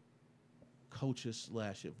have coaches /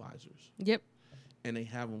 advisors. Yep. And they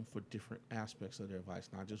have them for different aspects of their advice,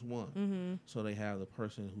 not just one. Mm-hmm. So they have the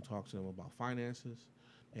person who talks to them about finances.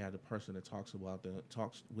 They have the person that talks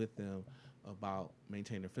with them about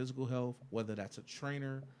maintaining their physical health, whether that's a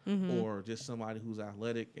trainer or just somebody who's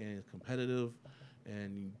athletic and competitive,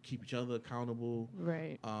 and you keep each other accountable.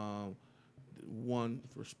 Right. One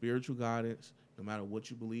for spiritual guidance. No matter what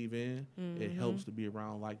you believe in, it helps to be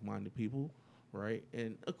around like-minded people, right?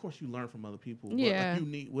 And of course, you learn from other people. Yeah. But like,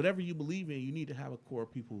 you need whatever you believe in. You need to have a core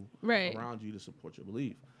of people around you to support your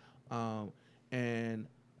belief. And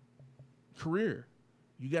career,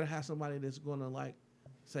 you got to have somebody that's going to like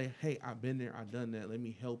say, "Hey, I've been there, I've done that. Let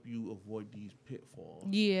me help you avoid these pitfalls."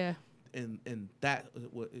 Yeah. And that is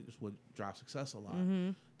what drives success a lot.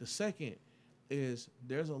 The second is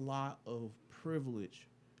there's a lot of privilege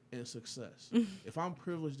and success. If I'm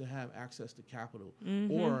privileged to have access to capital,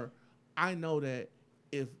 or I know that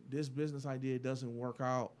if this business idea doesn't work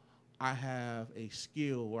out, I have a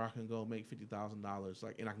skill where I can go make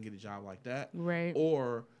 $50,000, and I can get a job like that. Right.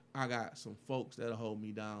 Or I got some folks that'll hold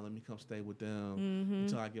me down. Let me come stay with them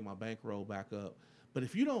until I get my bankroll back up. But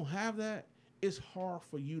if you don't have that, it's hard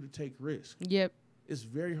for you to take risk. Yep. It's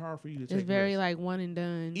very hard for you to take It's very risks. like one and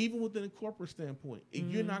done. Even within a corporate standpoint,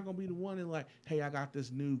 you're not going to be the one that like, hey, I got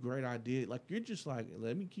this new great idea. Like, you're just like,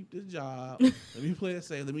 let me keep this job. Let me play it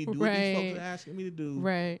safe. Let me do what these folks are asking me to do.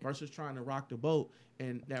 Right. Versus trying to rock the boat.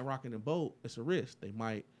 And that rocking the boat, it's a risk. They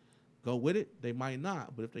might go with it. They might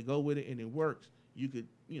not. But if they go with it and it works, you could,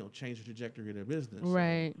 change the trajectory of their business.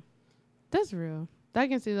 Right. So. That's real. I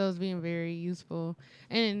can see those being very useful.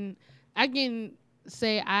 And I can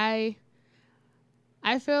say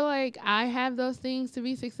I feel like I have those things to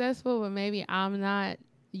be successful, but maybe I'm not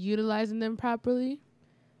utilizing them properly.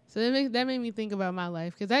 So that made me think about my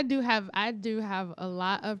life, because I do have a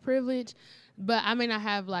lot of privilege, but I may not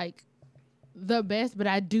have like the best, but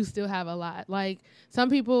I do still have a lot. Like, some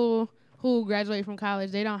people who graduate from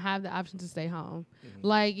college, they don't have the option to stay home.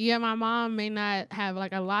 Like, my mom may not have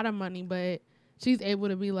like a lot of money, but she's able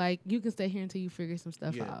to be like, you can stay here until you figure some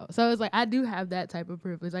stuff out. So it's like, I do have that type of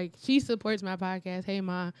privilege. Like, she supports my podcast. Hey,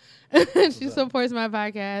 Ma. She supports my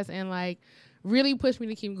podcast and like really pushed me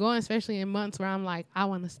to keep going, especially in months where I'm like, I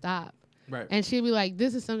want to stop. Right. And she'll be like,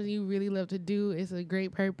 this is something you really love to do. It's a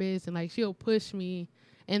great purpose. And like, she'll push me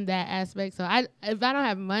in that aspect. So if I don't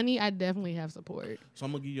have money, I definitely have support. So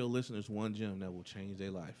I'm going to give your listeners one gem that will change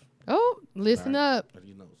their life. Oh, listen up.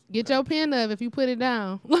 Get your pen up if you put it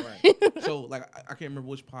down. Right. So, like, I can't remember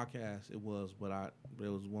which podcast it was, but it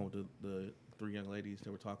was one with the three young ladies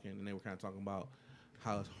that were talking, and they were kind of talking about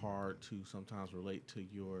how it's hard to sometimes relate to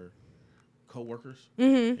your coworkers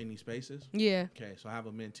in these spaces. Yeah. Okay, so I have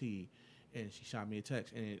a mentee, and she shot me a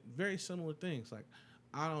text, and very similar things. Like,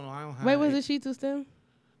 I don't know, I don't have. Wait, was it She Too Stem?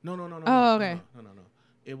 No. Oh, okay. No.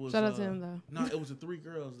 It was shout out to him though. No, it was the three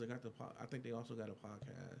girls that got I think they also got a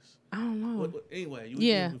podcast. I don't know. But anyway,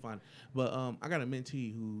 you find it. But I got a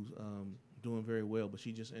mentee who's doing very well, but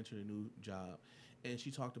she just entered a new job, and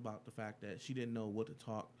she talked about the fact that she didn't know what to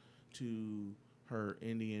talk to her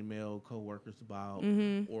Indian male coworkers about,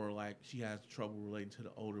 or like she has trouble relating to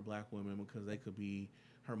the older black women because they could be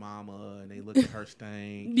her mama and they look at her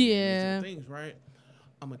stank. Yeah. And things, right?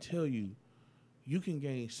 I'm gonna tell you, you can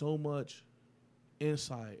gain so much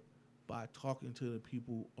insight by talking to the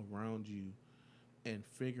people around you and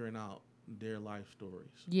figuring out their life stories.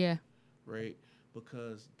 Yeah. Right?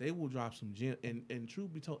 Because they will drop some gem. And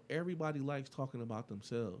truth be told, everybody likes talking about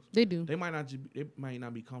themselves. They do. They might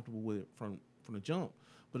not be comfortable with it from the jump,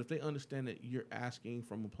 but if they understand that you're asking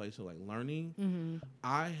from a place of like learning,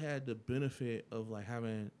 I had the benefit of like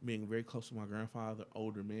being very close to my grandfather,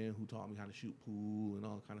 older men who taught me how to shoot pool and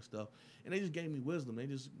all that kind of stuff, and they just gave me wisdom. They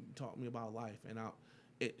just taught me about life, and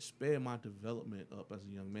it sped my development up as a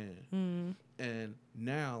young man. And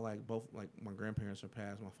now, like both like my grandparents are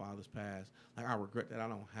passed, my father's passed. Like I regret that I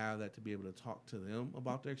don't have that to be able to talk to them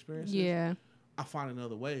about their experiences. Yeah. I find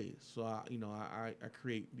another ways. So I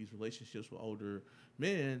create these relationships with older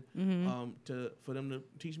men for them to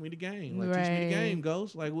teach me the game. Like teach me the game,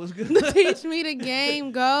 Ghost. Like what's good? Teach me the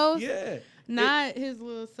game, Ghost. Yeah. Not his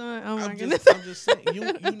little son. Oh my goodness. I'm just saying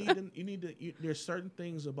you need to there's certain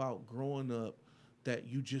things about growing up that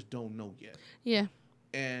you just don't know yet. Yeah.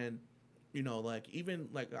 And like even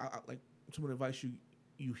like like some of the advice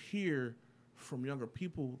you hear from younger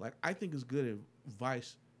people, like I think is good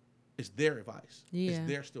advice. It's their advice. Yeah. It's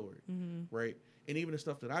their story, right? And even the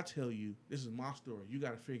stuff that I tell you, this is my story. You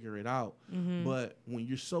got to figure it out. But when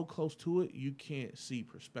you're so close to it, you can't see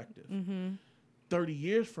perspective. 30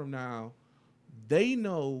 years from now, they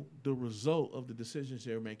know the result of the decisions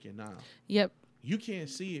they're making now. Yep. You can't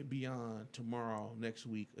see it beyond tomorrow, next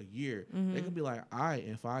week, a year. They can be like, all right,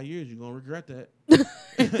 in 5 years, you're going to regret that.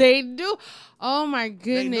 They do. Oh, my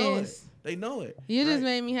goodness. They know it. You just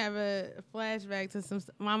made me have a flashback to some.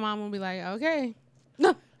 My mom will be like, "Okay,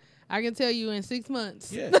 I can tell you in 6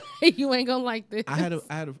 months, you ain't gonna like this." I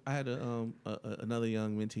had another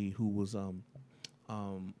young mentee who was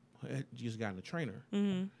just got a trainer,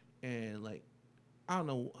 and like I don't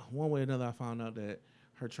know, one way or another, I found out that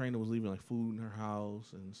her trainer was leaving like food in her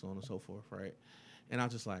house and so on and so forth, right? And I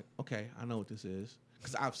was just like, okay, I know what this is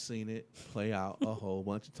because I've seen it play out a whole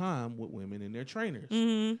bunch of time with women and their trainers.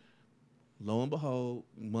 Lo and behold,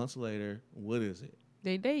 months later, what is it?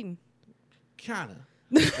 They dating. Kinda.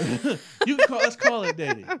 Let's call it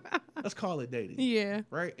dating. Let's call it dating. Yeah.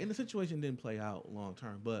 Right? And the situation didn't play out long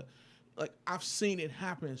term, but like I've seen it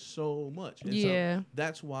happen so much. And so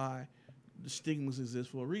that's why the stigmas exist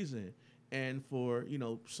for a reason. And for,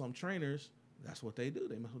 some trainers, that's what they do.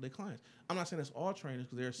 They mess with their clients. I'm not saying that's all trainers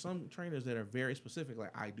because there are some trainers that are very specific.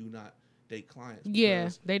 Like I do not date clients. Yeah,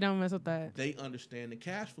 they don't mess with that. They understand the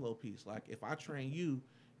cash flow piece. Like if I train you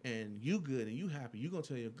and you good and you happy, you gonna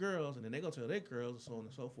tell your girls and then they gonna tell their girls and so on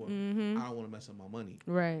and so forth. I don't want to mess up my money.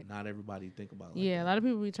 Right. Not everybody think about it. Yeah, that. A lot of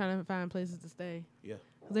people be trying to find places to stay. Yeah.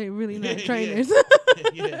 They really not trainers.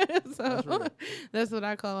 Yeah. So that's what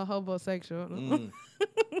I call a hobosexual.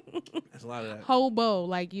 That's a lot of that. Hobo,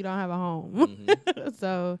 like you don't have a home.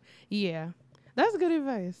 So yeah, that's good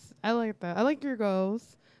advice. I like that. I like your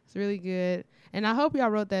goals. It's really good. And I hope y'all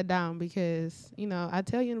wrote that down because, I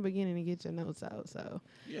tell you in the beginning to get your notes out. So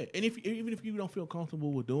yeah, and even if you don't feel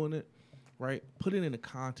comfortable with doing it, right, put it in the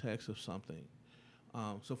context of something.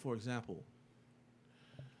 So for example,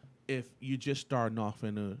 if you're just starting off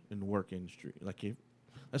in the work industry, like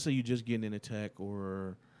let's say you're just getting into tech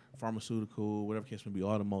or pharmaceutical, whatever case may be,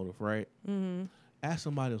 automotive, right? Ask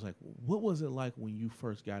somebody who's like, what was it like when you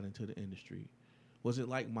first got into the industry? Was it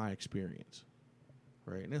like my experience?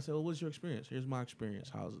 Right. And they say, well, what's your experience? Here's my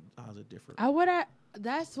experience. How's it different?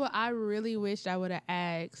 That's what I really wished I would have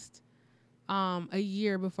asked a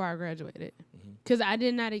year before I graduated. Because I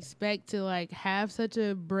did not expect to like have such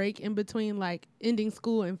a break in between like ending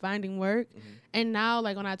school and finding work. And now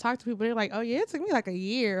like when I talk to people, they're like, oh yeah, it took me like a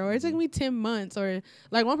year or it took me 10 months. Or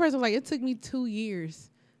like one person was like, it took me 2 years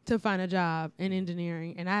to find a job in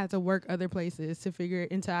engineering. And I had to work other places to figure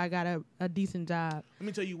it until I got a decent job. Let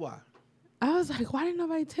me tell you why. I was like, why didn't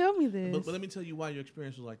nobody tell me this? But let me tell you why your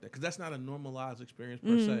experience was like that. Because that's not a normalized experience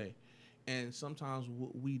per se. And sometimes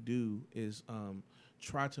what we do is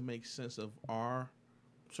try to make sense of our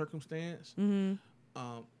circumstance and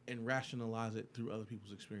rationalize it through other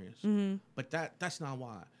people's experience. But that's not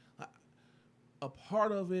why. A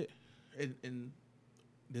part of it, and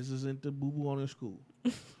this isn't the boo-boo on the school,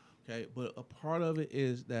 okay? But a part of it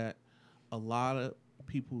is that a lot of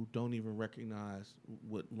people don't even recognize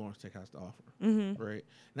what Lawrence Tech has to offer, right?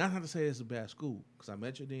 And that's not to say it's a bad school, because I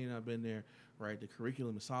met your dean, I've been there, right? The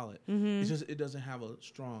curriculum is solid. Mm-hmm. It's just it doesn't have a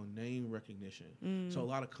strong name recognition. So a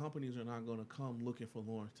lot of companies are not going to come looking for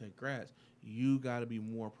Lawrence Tech grads. You got to be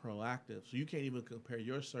more proactive. So you can't even compare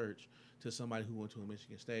your search to somebody who went to a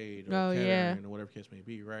Michigan State or Kettering or whatever case may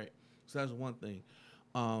be, right? So that's one thing.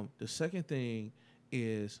 The second thing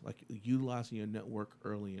is like utilizing your network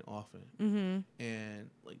early and often. And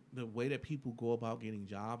like the way that people go about getting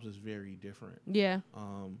jobs is very different. Yeah.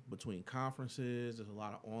 Between conferences, there's a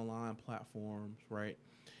lot of online platforms, right?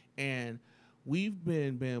 And we've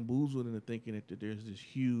been bamboozled into thinking that there's this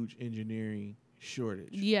huge engineering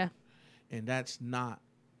shortage. Yeah. And that's not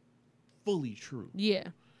fully true. Yeah.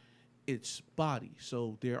 It's spotty.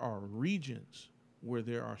 So there are regions where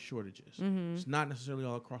there are shortages. It's not necessarily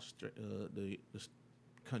all across the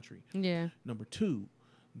country. Yeah. Number two,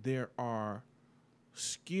 there are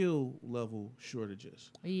skill level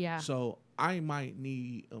shortages. Yeah. So I might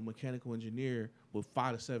need a mechanical engineer with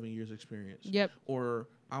 5 to 7 years experience. Yep. Or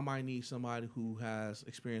I might need somebody who has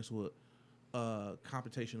experience with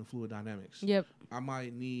computational fluid dynamics. Yep. I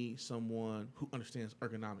might need someone who understands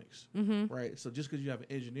ergonomics. Right. So just because you have an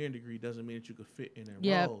engineering degree doesn't mean that you could fit in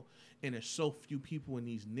that role. And there's so few people in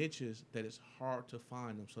these niches that it's hard to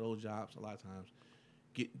find them. So those jobs a lot of times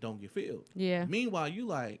don't get filled. Yeah. Meanwhile, you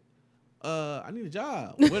like, I need a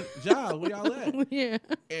job. What job? Where y'all at? Yeah.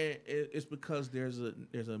 And it's because there's a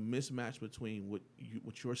mismatch between what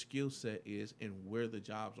your skill set is and where the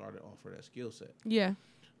jobs are that offer that skill set. Yeah.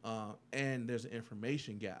 And there's an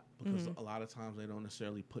information gap because a lot of times they don't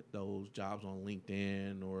necessarily put those jobs on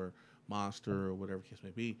LinkedIn or Monster or whatever case may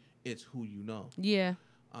be. It's who you know. Yeah.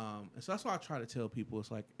 And so that's why I try to tell people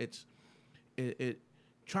it's like it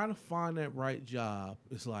trying to find that right job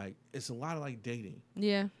is like it's a lot of like dating.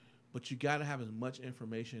 Yeah. But you got to have as much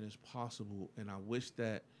information as possible. And I wish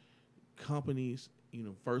that companies,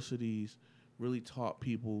 universities really taught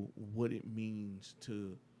people what it means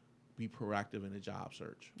to be proactive in a job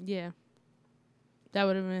search. Yeah. That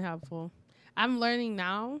would have been helpful. I'm learning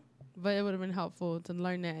now, but it would have been helpful to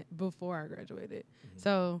learn that before I graduated.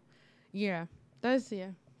 So, yeah.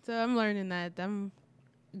 So I'm learning that. I'm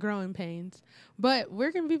growing pains. But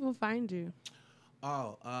where can people find you?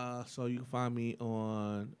 So you can find me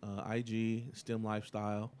on IG, STEM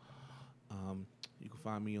Lifestyle. You can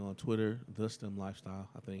find me on Twitter, The STEM Lifestyle,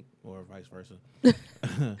 I think, or vice versa.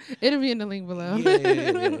 It'll be in the link below. yeah,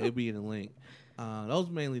 it'll be in the link. Those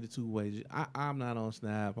are mainly the two ways. I'm not on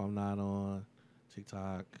Snap. I'm not on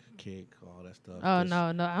TikTok, Kick, all that stuff. Oh,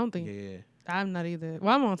 no, I don't think. Yeah. I'm not either.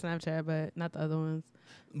 Well, I'm on Snapchat, but not the other ones.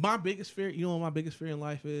 My biggest fear, what my biggest fear in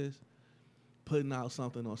life is? Putting out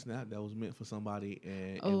something on Snap that was meant for somebody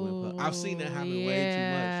and I've seen that happen way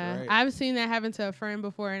too much, right? I've seen that happen to a friend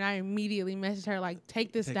before, and I immediately messaged her like,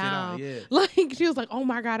 "Take this down." Yeah. Like she was like, "Oh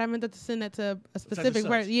my God, I meant to send that to a specific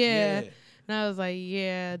person." Yeah. And I was like,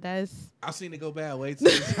 "Yeah, that's." I've seen it go bad way too.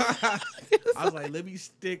 I was like, let me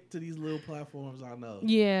stick to these little platforms I know.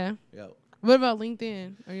 Yeah. Yo. What about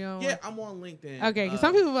LinkedIn? Are you on? Yeah, I'm on LinkedIn. Okay, because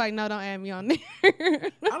some people are like, no, don't add me on there.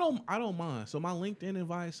 I don't mind. So my LinkedIn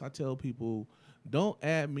advice, I tell people, don't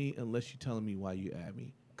add me unless you're telling me why you add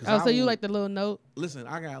me. So you like the little note? Listen,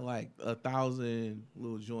 I got like 1,000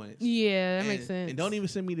 little joints. Yeah, that makes sense. And don't even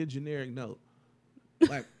send me the generic note.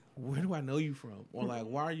 Like, where do I know you from? Or like,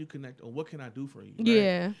 why are you connected? Or what can I do for you? Right?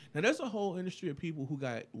 Yeah. Now, there's a whole industry of people who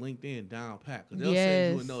got LinkedIn down pat. Because they'll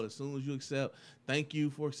send you a note as soon as you accept. Thank you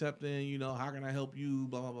for accepting. How can I help you?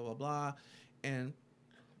 Blah, blah, blah, blah, blah. And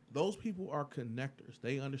those people are connectors.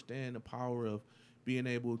 They understand the power of being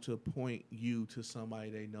able to point you to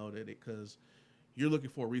somebody they know because you're looking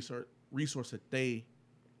for a resource that they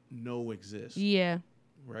know exists. Yeah.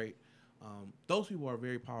 Right? Those people are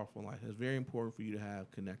very powerful in life. It's very important for you to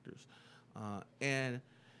have connectors. And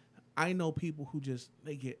I know people who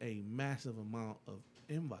they get a massive amount of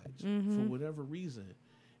invites for whatever reason.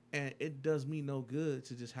 And it does me no good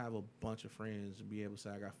to just have a bunch of friends and be able to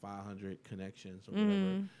say I got 500 connections or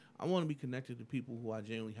whatever. I want to be connected to people who I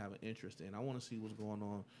genuinely have an interest in. I want to see what's going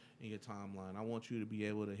on in your timeline. I want you to be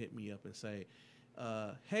able to hit me up and say,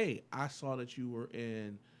 hey, I saw that you were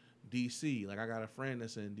in DC. Like, I got a friend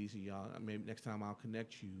that's in DC, y'all. Maybe next time I'll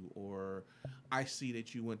connect you. Or I see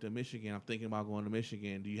that you went to Michigan. I'm thinking about going to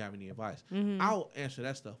Michigan. Do you have any advice? I'll answer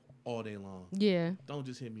that stuff all day long. Yeah. Don't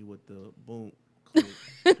just hit me with the boom, click,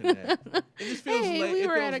 connect. It just feels like we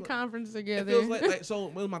were at a conference together. It feels like so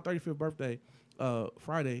it was my 35th birthday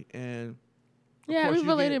Friday, and yeah, happy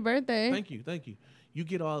belated birthday. Thank you. You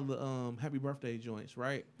get all the happy birthday joints,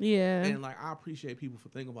 right? Yeah. And like, I appreciate people for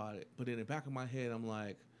thinking about it, but in the back of my head, I'm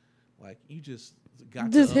like you just got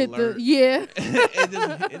just to hit alert. the and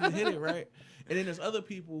just hit it, right? And then there's other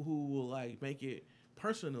people who will like make it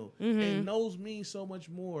personal, and those mean so much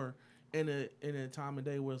more in a time of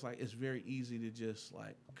day where it's like it's very easy to just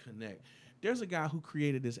like connect. There's a guy who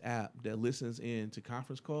created this app that listens in to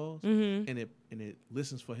conference calls, and it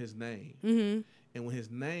listens for his name, and when his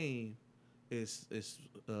name is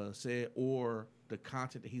said or the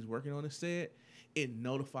content that he's working on is said, it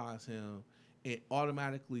notifies him. It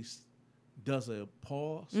automatically does a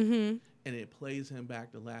pause, and it plays him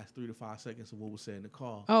back the last 3 to 5 seconds of what was said in the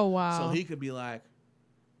call. Oh, wow. So he could be like,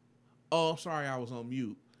 "Oh, I'm sorry, I was on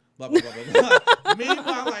mute." Blah blah blah blah. blah.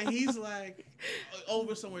 Meanwhile, like he's like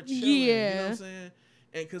over somewhere chilling. You know what I'm saying?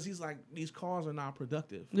 And because he's like, these calls are not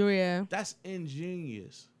productive. Yeah. That's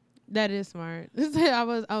ingenious. That is smart. Sorry, I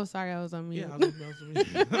was on mute. Yeah, I was on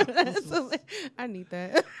mute. I need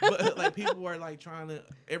that. But like people are like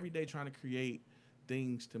every day trying to create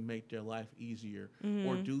things to make their life easier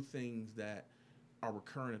or do things that are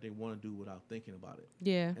recurrent that they want to do without thinking about it.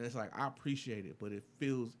 Yeah. And it's like, I appreciate it, but it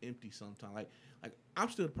feels empty sometimes. Like I'm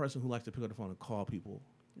still the person who likes to pick up the phone and call people.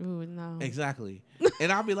 Ooh, no. Exactly.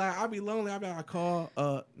 And I'll be lonely. I'll be like, call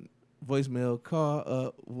voicemail.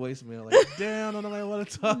 Like, damn, I don't know what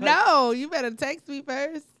to talk. No, you better text me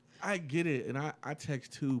first. I get it, and I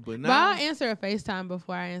text too, but now. But I'll answer a FaceTime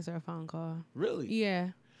before I answer a phone call. Really?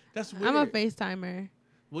 Yeah. That's weird. I'm a FaceTimer.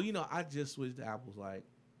 Well, I just switched to Apples like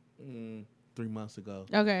 3 months ago.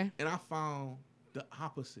 Okay. And I found the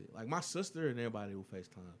opposite. Like, my sister and everybody will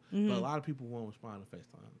FaceTime, but a lot of people won't respond to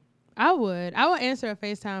FaceTime. I would answer a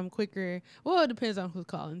FaceTime quicker. Well, it depends on who's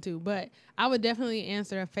calling too, but I would definitely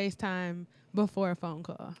answer a FaceTime before a phone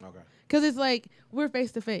call. Okay. Because it's like we're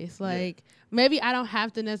face to face. Like maybe I don't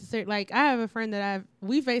have to necessarily, like I have a friend that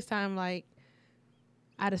we FaceTime like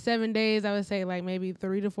out of 7 days, I would say like maybe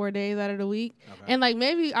 3 to 4 days out of the week. Okay. And like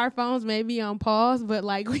maybe our phones may be on pause, but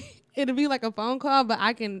like it'll be like a phone call, but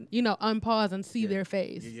I can, unpause and see their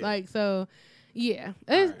face. Yeah. Like, so yeah,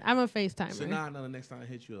 right. I'm a FaceTimer. So now I know the next time I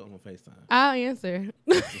hit you, I'm gonna FaceTime. I'll answer.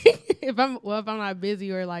 if I'm not busy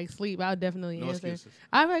or like sleep, I'll definitely answer. Excuses.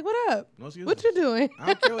 I'm like, what up? No excuses. What you doing? I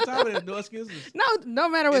don't care what time it is. No excuses. No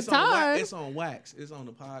matter what time. It's on wax. It's on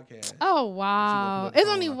the podcast. Oh, wow. It's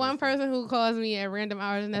only one person who calls me at random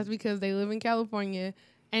hours, and that's because they live in California.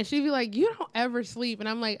 And she'd be like, you don't ever sleep. And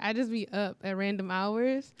I'm like, I just be up at random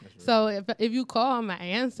hours. Right. So if you call, I'm going to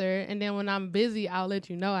answer. And then when I'm busy, I'll let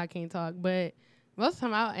you know I can't talk. But most of the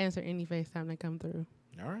time, I'll answer any FaceTime that come through.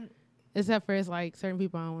 All right. Except for it's like certain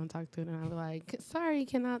people I don't want to talk to. And I'll be like, sorry,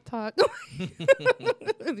 cannot talk.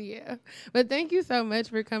 Yeah. But thank you so much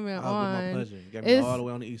for coming on. My pleasure. You got me all the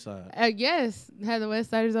way on the east side. Yes. Had the West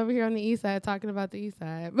Siders over here on the east side talking about the east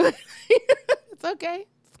side. But it's okay.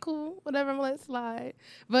 Cool, whatever, I'm gonna let it slide.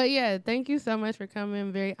 But yeah, thank you so much for coming.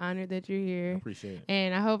 I'm very honored that you're here. I appreciate it.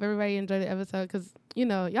 And I hope everybody enjoyed the episode because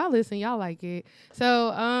y'all listen, y'all like it.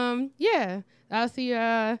 So yeah, I'll see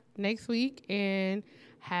you next week and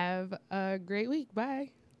have a great week. Bye.